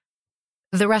was.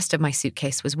 The rest of my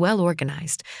suitcase was well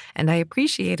organized, and I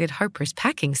appreciated Harper's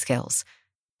packing skills.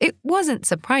 It wasn't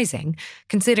surprising,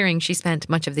 considering she spent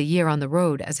much of the year on the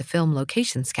road as a film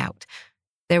location scout.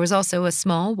 There was also a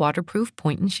small waterproof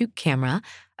point-and-shoot camera,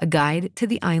 a guide to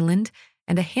the island,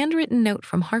 and a handwritten note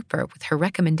from Harper with her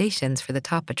recommendations for the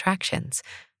top attractions,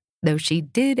 though she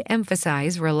did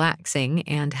emphasize relaxing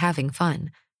and having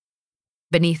fun.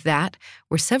 Beneath that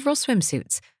were several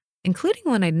swimsuits, including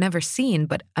one I'd never seen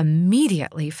but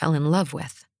immediately fell in love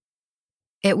with.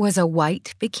 It was a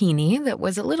white bikini that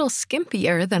was a little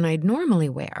skimpier than I'd normally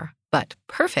wear, but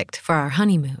perfect for our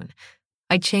honeymoon.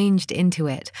 I changed into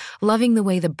it, loving the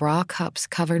way the bra cups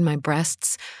covered my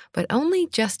breasts, but only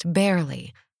just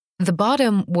barely. The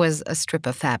bottom was a strip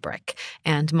of fabric,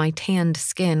 and my tanned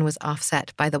skin was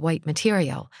offset by the white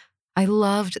material. I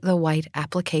loved the white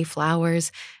applique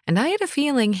flowers, and I had a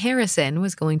feeling Harrison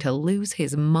was going to lose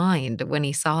his mind when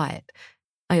he saw it.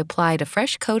 I applied a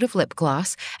fresh coat of lip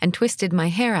gloss and twisted my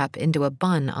hair up into a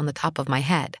bun on the top of my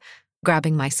head,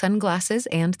 grabbing my sunglasses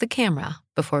and the camera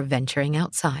before venturing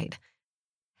outside.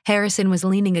 Harrison was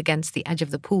leaning against the edge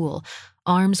of the pool,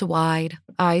 arms wide,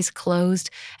 eyes closed,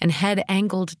 and head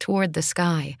angled toward the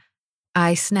sky.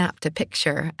 I snapped a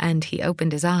picture, and he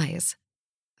opened his eyes.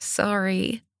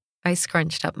 Sorry, I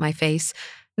scrunched up my face,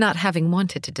 not having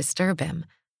wanted to disturb him.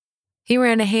 He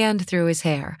ran a hand through his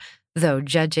hair, though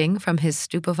judging from his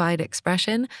stupefied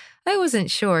expression, I wasn't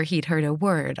sure he'd heard a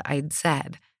word I'd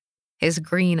said. His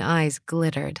green eyes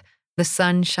glittered, the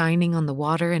sun shining on the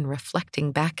water and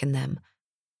reflecting back in them.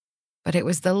 But it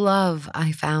was the love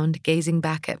I found gazing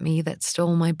back at me that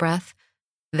stole my breath,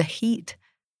 the heat,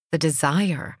 the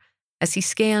desire, as he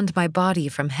scanned my body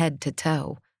from head to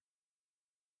toe.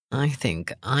 I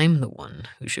think I'm the one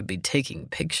who should be taking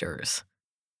pictures.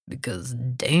 Because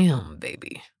damn,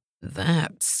 baby,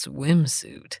 that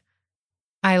swimsuit.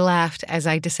 I laughed as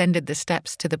I descended the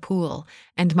steps to the pool,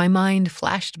 and my mind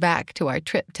flashed back to our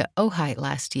trip to Ojai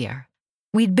last year.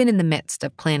 We'd been in the midst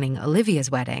of planning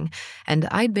Olivia's wedding, and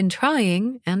I'd been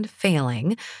trying and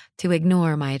failing to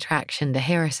ignore my attraction to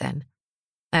Harrison.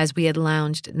 As we had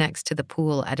lounged next to the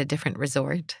pool at a different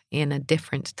resort in a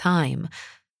different time,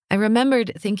 I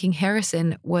remembered thinking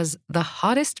Harrison was the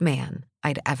hottest man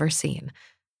I'd ever seen.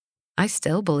 I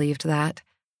still believed that.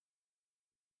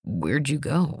 Where'd you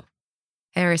go?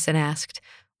 Harrison asked,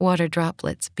 water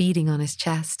droplets beating on his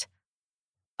chest.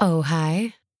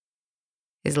 Ojai.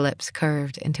 His lips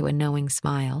curved into a knowing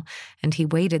smile, and he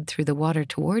waded through the water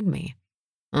toward me.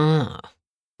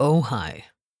 Ojai.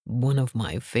 One of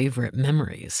my favorite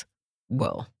memories.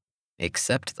 Well,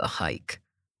 except the hike.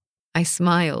 I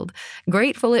smiled,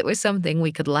 grateful it was something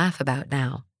we could laugh about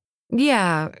now.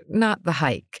 Yeah, not the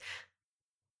hike.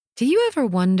 Do you ever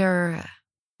wonder,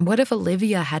 what if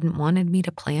Olivia hadn't wanted me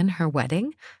to plan her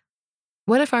wedding?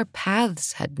 What if our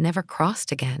paths had never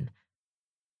crossed again?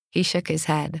 He shook his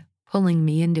head, pulling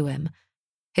me into him.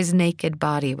 His naked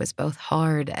body was both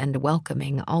hard and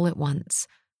welcoming all at once.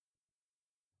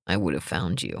 I would have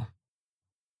found you.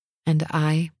 And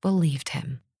I believed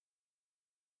him.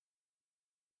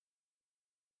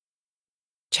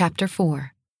 Chapter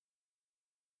 4.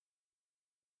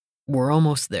 We're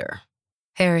almost there,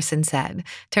 Harrison said,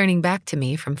 turning back to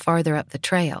me from farther up the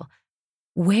trail.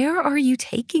 Where are you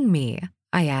taking me?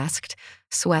 I asked,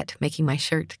 sweat making my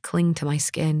shirt cling to my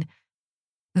skin.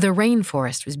 The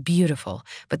rainforest was beautiful,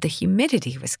 but the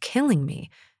humidity was killing me,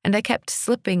 and I kept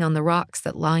slipping on the rocks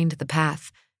that lined the path.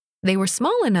 They were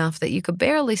small enough that you could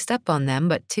barely step on them,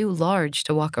 but too large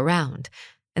to walk around,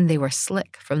 and they were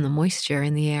slick from the moisture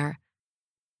in the air.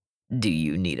 Do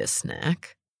you need a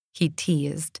snack? He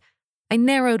teased. I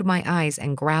narrowed my eyes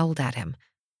and growled at him.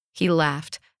 He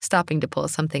laughed, stopping to pull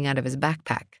something out of his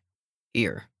backpack.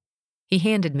 Here. He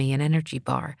handed me an energy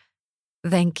bar.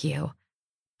 Thank you.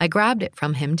 I grabbed it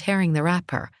from him, tearing the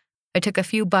wrapper. I took a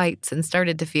few bites and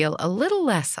started to feel a little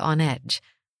less on edge.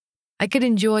 I could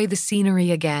enjoy the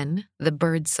scenery again, the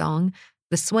bird song,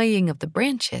 the swaying of the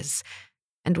branches.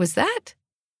 And was that?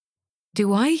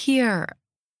 Do I hear?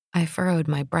 I furrowed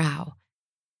my brow.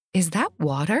 Is that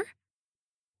water?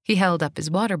 He held up his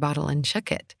water bottle and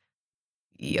shook it.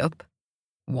 Yup.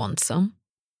 Want some?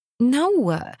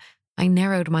 No. I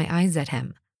narrowed my eyes at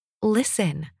him.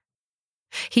 Listen.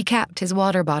 He capped his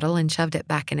water bottle and shoved it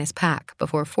back in his pack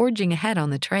before forging ahead on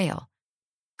the trail.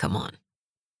 Come on.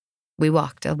 We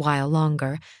walked a while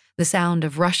longer, the sound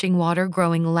of rushing water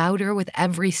growing louder with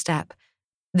every step.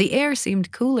 The air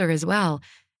seemed cooler as well,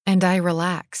 and I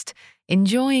relaxed,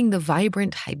 enjoying the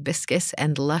vibrant hibiscus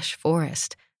and lush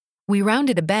forest. We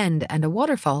rounded a bend and a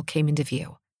waterfall came into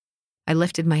view. I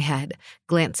lifted my head,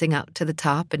 glancing up to the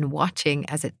top and watching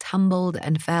as it tumbled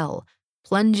and fell,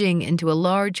 plunging into a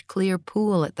large clear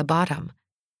pool at the bottom.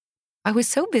 I was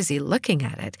so busy looking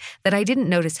at it that I didn't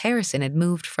notice Harrison had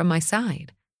moved from my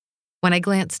side. When I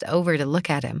glanced over to look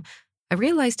at him, I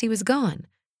realized he was gone,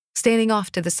 standing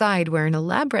off to the side where an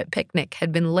elaborate picnic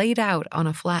had been laid out on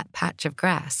a flat patch of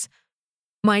grass.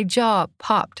 My jaw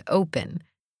popped open.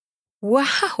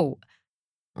 Wow!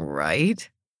 Right?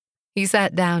 He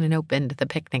sat down and opened the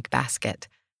picnic basket.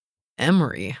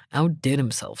 Emery outdid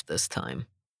himself this time.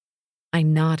 I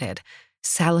nodded,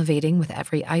 salivating with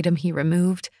every item he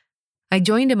removed. I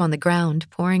joined him on the ground,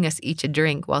 pouring us each a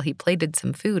drink while he plated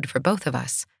some food for both of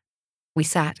us. We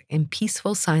sat in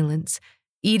peaceful silence,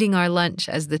 eating our lunch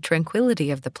as the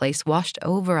tranquility of the place washed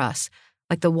over us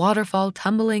like the waterfall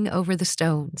tumbling over the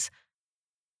stones.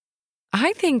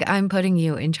 I think I'm putting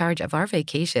you in charge of our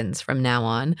vacations from now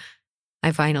on,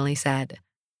 I finally said.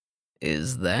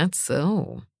 Is that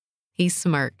so? He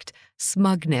smirked,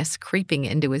 smugness creeping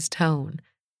into his tone.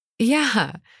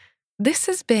 Yeah, this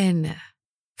has been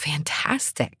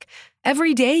fantastic.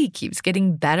 Every day keeps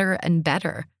getting better and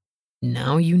better.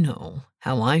 Now you know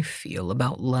how I feel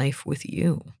about life with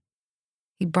you.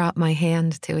 He brought my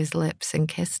hand to his lips and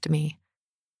kissed me.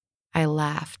 I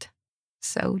laughed.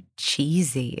 So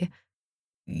cheesy.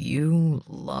 You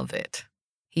love it,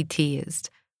 he teased.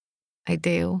 I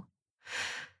do.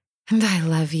 And I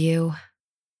love you.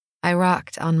 I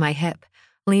rocked on my hip,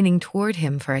 leaning toward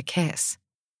him for a kiss.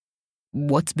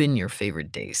 What's been your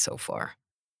favorite day so far?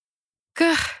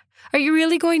 Gah, are you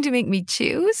really going to make me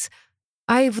choose?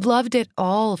 I've loved it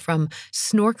all, from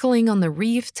snorkeling on the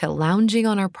reef to lounging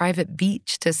on our private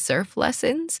beach to surf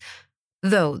lessons.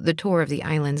 Though the tour of the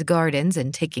island's gardens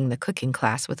and taking the cooking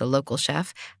class with a local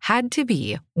chef had to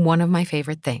be one of my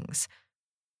favorite things.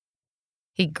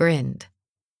 He grinned.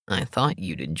 I thought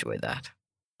you'd enjoy that.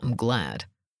 I'm glad.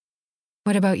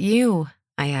 What about you?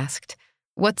 I asked.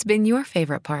 What's been your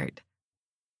favorite part?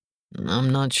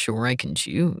 I'm not sure I can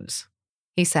choose,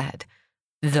 he said.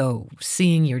 Though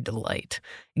seeing your delight,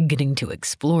 getting to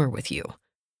explore with you,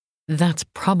 that's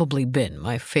probably been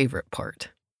my favorite part.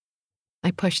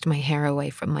 I pushed my hair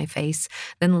away from my face,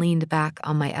 then leaned back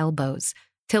on my elbows,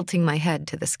 tilting my head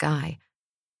to the sky.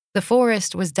 The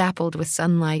forest was dappled with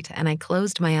sunlight, and I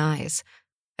closed my eyes.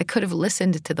 I could have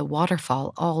listened to the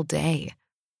waterfall all day.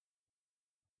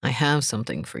 I have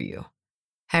something for you,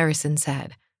 Harrison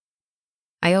said.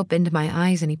 I opened my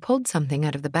eyes and he pulled something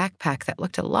out of the backpack that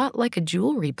looked a lot like a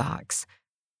jewelry box.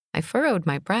 I furrowed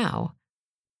my brow.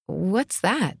 What's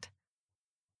that?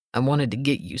 I wanted to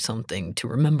get you something to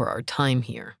remember our time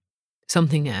here.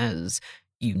 Something as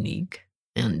unique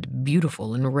and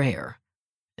beautiful and rare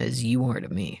as you are to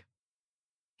me.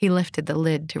 He lifted the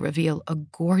lid to reveal a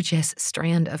gorgeous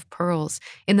strand of pearls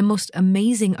in the most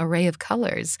amazing array of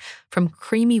colors, from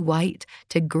creamy white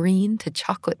to green to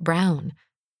chocolate brown.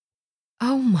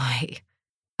 Oh my!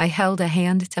 I held a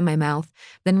hand to my mouth,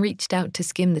 then reached out to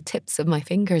skim the tips of my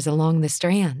fingers along the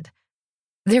strand.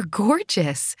 They're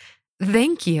gorgeous!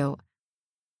 Thank you.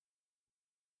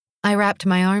 I wrapped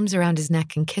my arms around his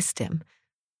neck and kissed him.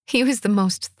 He was the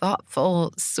most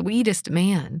thoughtful, sweetest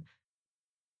man.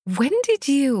 When did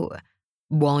you?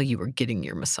 While you were getting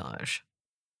your massage,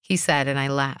 he said, and I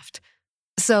laughed.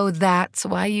 So that's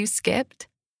why you skipped?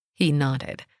 He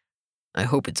nodded. I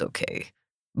hope it's okay.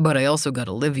 But I also got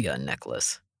Olivia a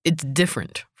necklace. It's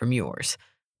different from yours.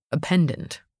 A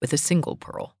pendant with a single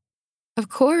pearl. Of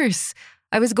course.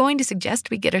 I was going to suggest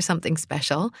we get her something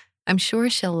special. I'm sure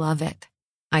she'll love it.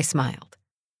 I smiled.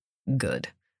 Good.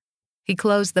 He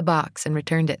closed the box and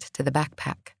returned it to the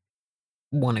backpack.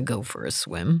 Want to go for a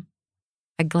swim?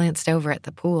 I glanced over at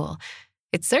the pool.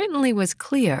 It certainly was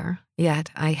clear,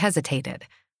 yet I hesitated.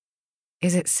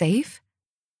 Is it safe?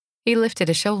 He lifted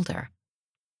a shoulder.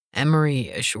 Emery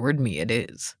assured me it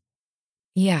is.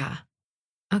 Yeah.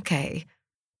 Okay.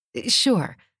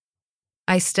 Sure.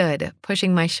 I stood,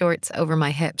 pushing my shorts over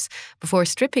my hips before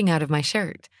stripping out of my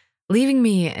shirt, leaving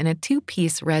me in a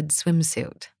two-piece red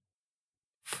swimsuit.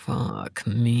 Fuck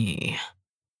me,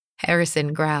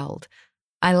 Harrison growled.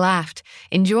 I laughed,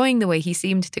 enjoying the way he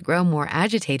seemed to grow more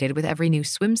agitated with every new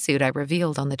swimsuit I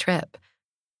revealed on the trip.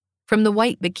 From the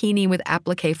white bikini with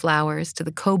applique flowers to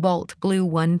the cobalt blue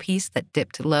one-piece that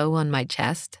dipped low on my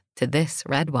chest to this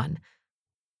red one.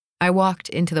 I walked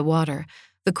into the water,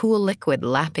 the cool liquid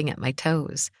lapping at my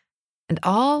toes, and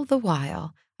all the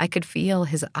while I could feel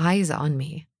his eyes on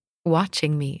me,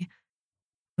 watching me.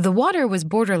 The water was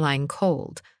borderline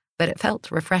cold, but it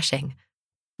felt refreshing.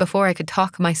 Before I could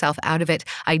talk myself out of it,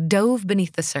 I dove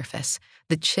beneath the surface,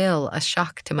 the chill a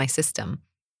shock to my system.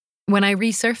 When I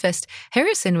resurfaced,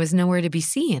 Harrison was nowhere to be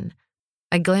seen.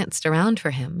 I glanced around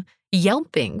for him,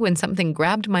 yelping when something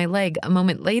grabbed my leg a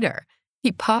moment later.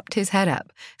 He popped his head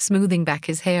up, smoothing back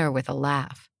his hair with a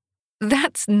laugh.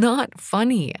 "That's not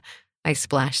funny," I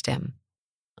splashed him.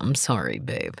 "I'm sorry,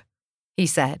 babe," he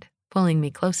said, pulling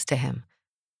me close to him.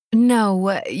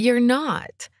 "No, you're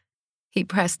not." He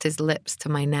pressed his lips to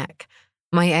my neck,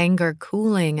 my anger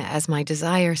cooling as my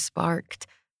desire sparked.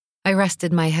 I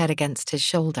rested my head against his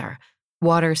shoulder,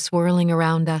 water swirling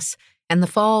around us, and the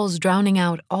falls drowning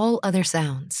out all other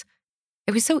sounds.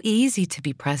 It was so easy to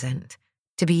be present,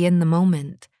 to be in the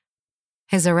moment.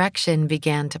 His erection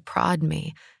began to prod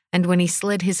me, and when he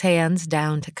slid his hands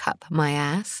down to cup my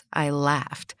ass, I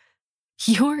laughed.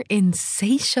 "You're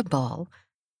insatiable."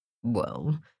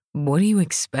 "Well, what do you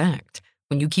expect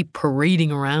when you keep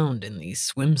parading around in these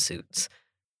swimsuits?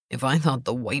 If I thought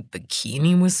the white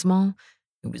bikini was small,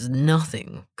 it was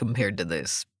nothing compared to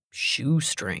this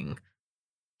shoestring."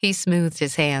 He smoothed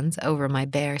his hands over my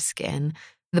bare skin,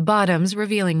 the bottoms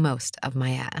revealing most of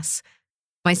my ass.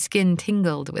 My skin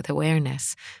tingled with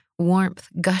awareness, warmth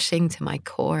gushing to my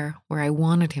core where I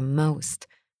wanted him most.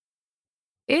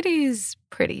 "It is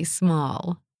pretty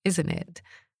small, isn't it?"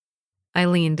 I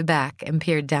leaned back and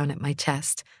peered down at my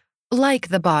chest. Like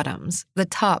the bottoms, the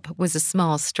top was a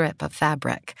small strip of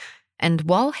fabric, and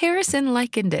while Harrison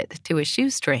likened it to a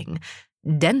shoestring,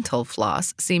 dental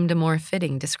floss seemed a more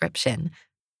fitting description.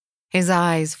 His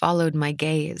eyes followed my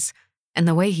gaze, and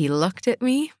the way he looked at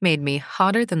me made me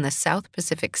hotter than the South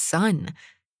Pacific sun.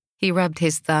 He rubbed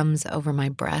his thumbs over my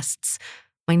breasts,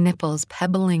 my nipples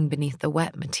pebbling beneath the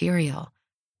wet material.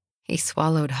 He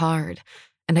swallowed hard,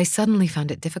 and I suddenly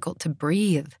found it difficult to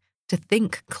breathe, to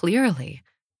think clearly.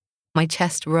 My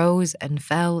chest rose and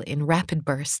fell in rapid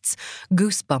bursts,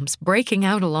 goosebumps breaking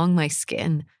out along my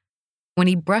skin. When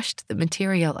he brushed the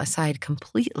material aside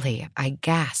completely, I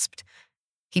gasped.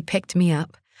 He picked me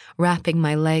up, wrapping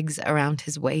my legs around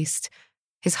his waist.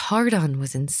 His hard-on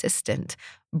was insistent,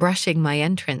 brushing my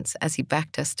entrance as he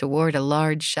backed us toward a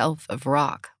large shelf of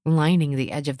rock lining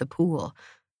the edge of the pool.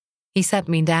 He set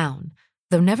me down,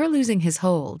 though never losing his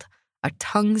hold, our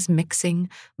tongues mixing,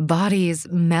 bodies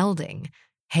melding,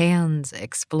 hands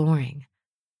exploring.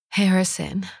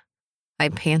 "Harrison," I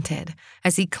panted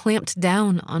as he clamped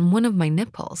down on one of my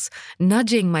nipples,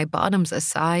 nudging my bottoms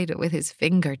aside with his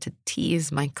finger to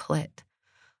tease my clit.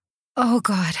 "Oh,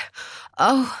 God.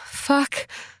 Oh, fuck."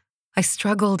 I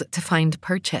struggled to find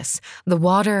purchase, the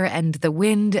water and the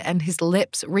wind and his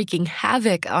lips wreaking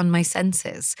havoc on my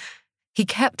senses. He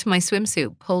kept my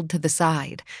swimsuit pulled to the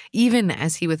side, even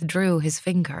as he withdrew his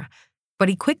finger, but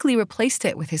he quickly replaced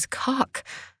it with his cock.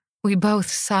 We both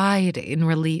sighed in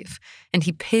relief, and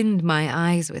he pinned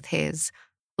my eyes with his,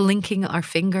 linking our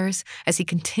fingers as he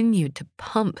continued to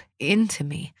pump into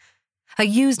me. I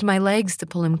used my legs to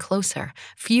pull him closer,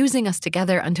 fusing us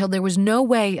together until there was no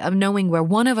way of knowing where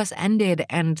one of us ended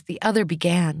and the other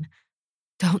began.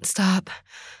 "Don't stop,"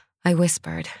 I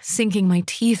whispered, sinking my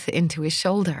teeth into his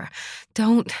shoulder.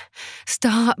 "Don't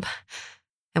stop."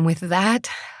 And with that,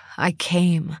 I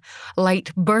came,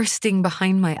 light bursting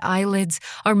behind my eyelids,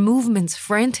 our movements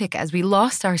frantic as we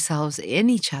lost ourselves in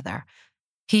each other.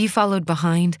 He followed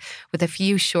behind with a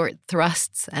few short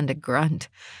thrusts and a grunt.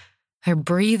 Our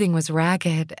breathing was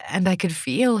ragged, and I could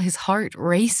feel his heart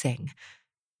racing.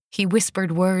 He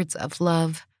whispered words of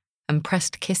love and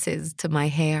pressed kisses to my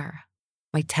hair,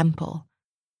 my temple.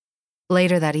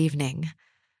 Later that evening,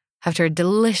 after a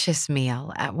delicious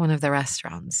meal at one of the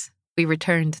restaurants, we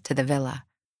returned to the villa.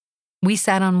 We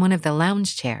sat on one of the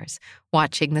lounge chairs,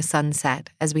 watching the sunset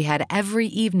as we had every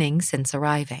evening since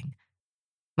arriving.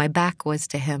 My back was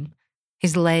to him,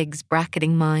 his legs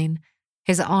bracketing mine,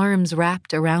 his arms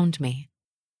wrapped around me.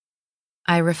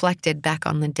 I reflected back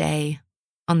on the day,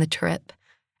 on the trip,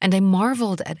 and I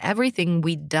marveled at everything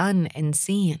we'd done and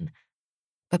seen.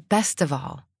 But best of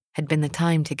all had been the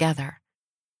time together.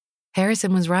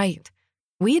 Harrison was right.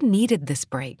 We had needed this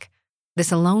break,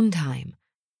 this alone time,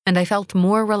 and I felt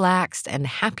more relaxed and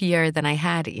happier than I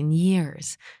had in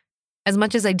years. As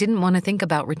much as I didn't want to think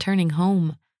about returning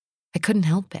home, I couldn't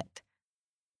help it.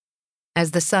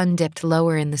 As the sun dipped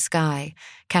lower in the sky,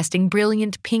 casting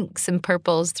brilliant pinks and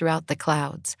purples throughout the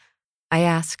clouds, I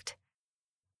asked,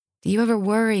 "Do you ever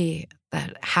worry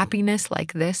that happiness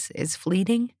like this is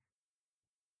fleeting?"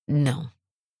 "No."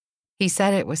 He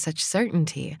said it with such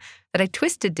certainty that I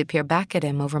twisted to peer back at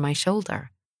him over my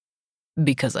shoulder.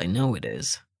 "Because I know it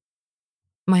is."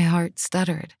 My heart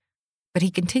stuttered, but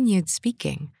he continued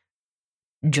speaking.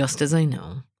 "Just as I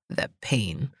know that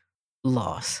pain,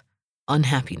 loss,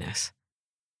 unhappiness,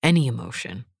 any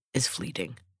emotion is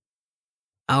fleeting.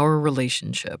 Our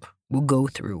relationship will go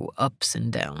through ups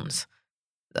and downs.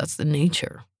 That's the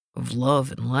nature of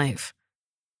love and life.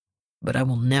 But I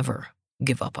will never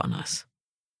give up on us.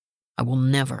 I will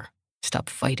never stop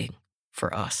fighting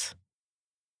for us.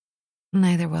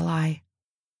 Neither will I.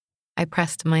 I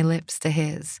pressed my lips to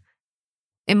his.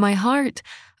 In my heart,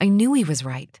 I knew he was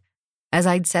right. As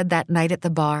I'd said that night at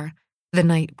the bar, the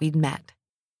night we'd met.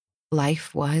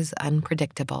 Life was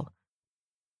unpredictable.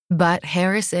 But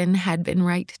Harrison had been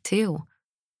right too,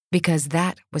 because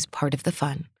that was part of the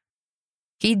fun.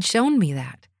 He'd shown me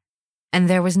that, and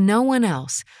there was no one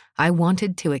else I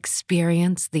wanted to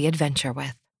experience the adventure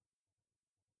with.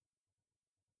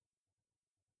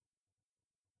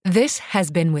 This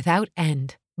has been Without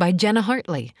End by Jenna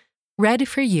Hartley, read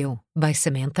for you by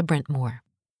Samantha Brentmore.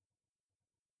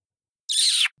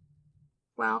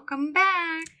 Welcome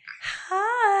back.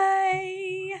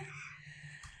 Hi.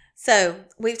 So,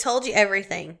 we've told you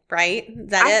everything, right? Is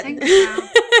that I it? think so.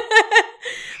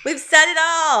 We've said it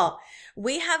all.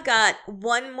 We have got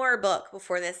one more book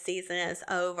before this season is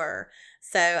over.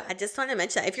 So, I just want to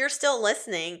mention, if you're still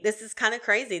listening, this is kind of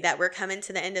crazy that we're coming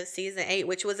to the end of season 8,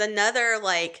 which was another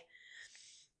last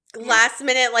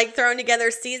minute thrown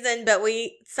together season, but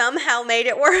we somehow made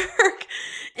it work.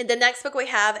 And the next book we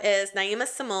have is Naima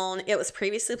Simone. It was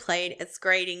previously played. It's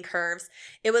Grading Curves.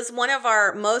 It was one of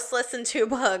our most listened to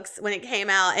books when it came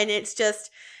out, and it's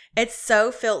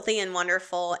so filthy and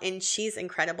wonderful, and she's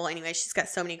incredible. Anyway, she's got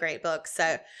so many great books.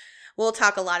 So we'll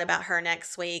talk a lot about her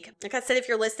next week. Like I said, if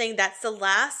you're listening, that's the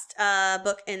last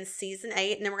book in season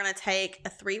 8, and then we're going to take a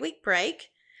 3-week break,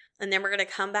 and then we're going to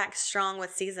come back strong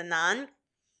with season 9.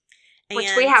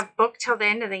 Which we have booked till the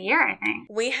end of the year, I think.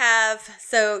 We have,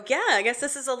 I guess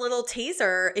this is a little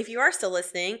teaser, if you are still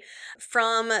listening.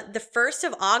 From the 1st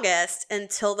of August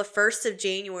until the 1st of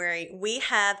January, we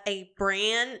have a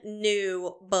brand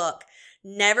new book,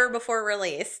 never before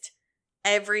released,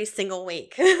 every single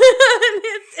week.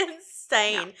 It's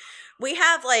insane. Yeah. We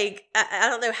have I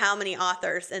don't know how many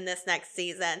authors in this next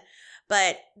season,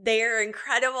 but they're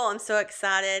incredible. I'm so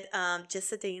excited.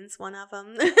 Jissa Dean's one of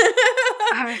them.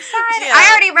 I'm excited. Yeah. I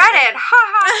already read it.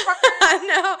 I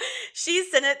know. She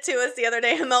sent it to us the other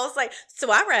day, and Mel was like,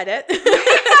 so I read it.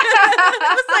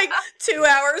 It was 2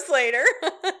 hours later.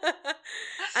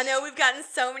 I know we've gotten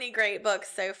so many great books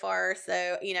so far.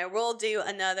 So, we'll do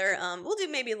another, we'll do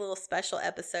maybe a little special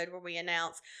episode where we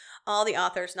announce all the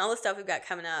authors and all the stuff we've got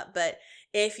coming up. But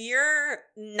if you're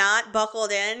not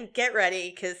buckled in, get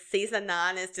ready, because season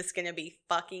 9 is just going to be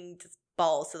fucking just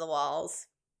balls to the walls.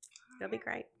 It'll be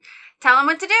great. Tell them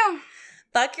what to do.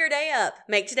 Buck your day up.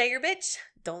 Make today your bitch.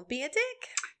 Don't be a dick.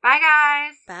 Bye,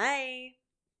 guys. Bye.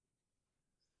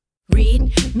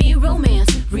 Read me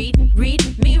romance. Read me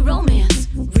romance.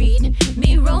 Read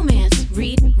me romance.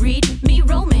 Read me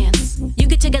romance. You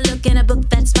could take a look in a book,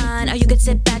 that's fine. Or you could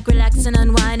sit back, relax, and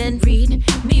unwind.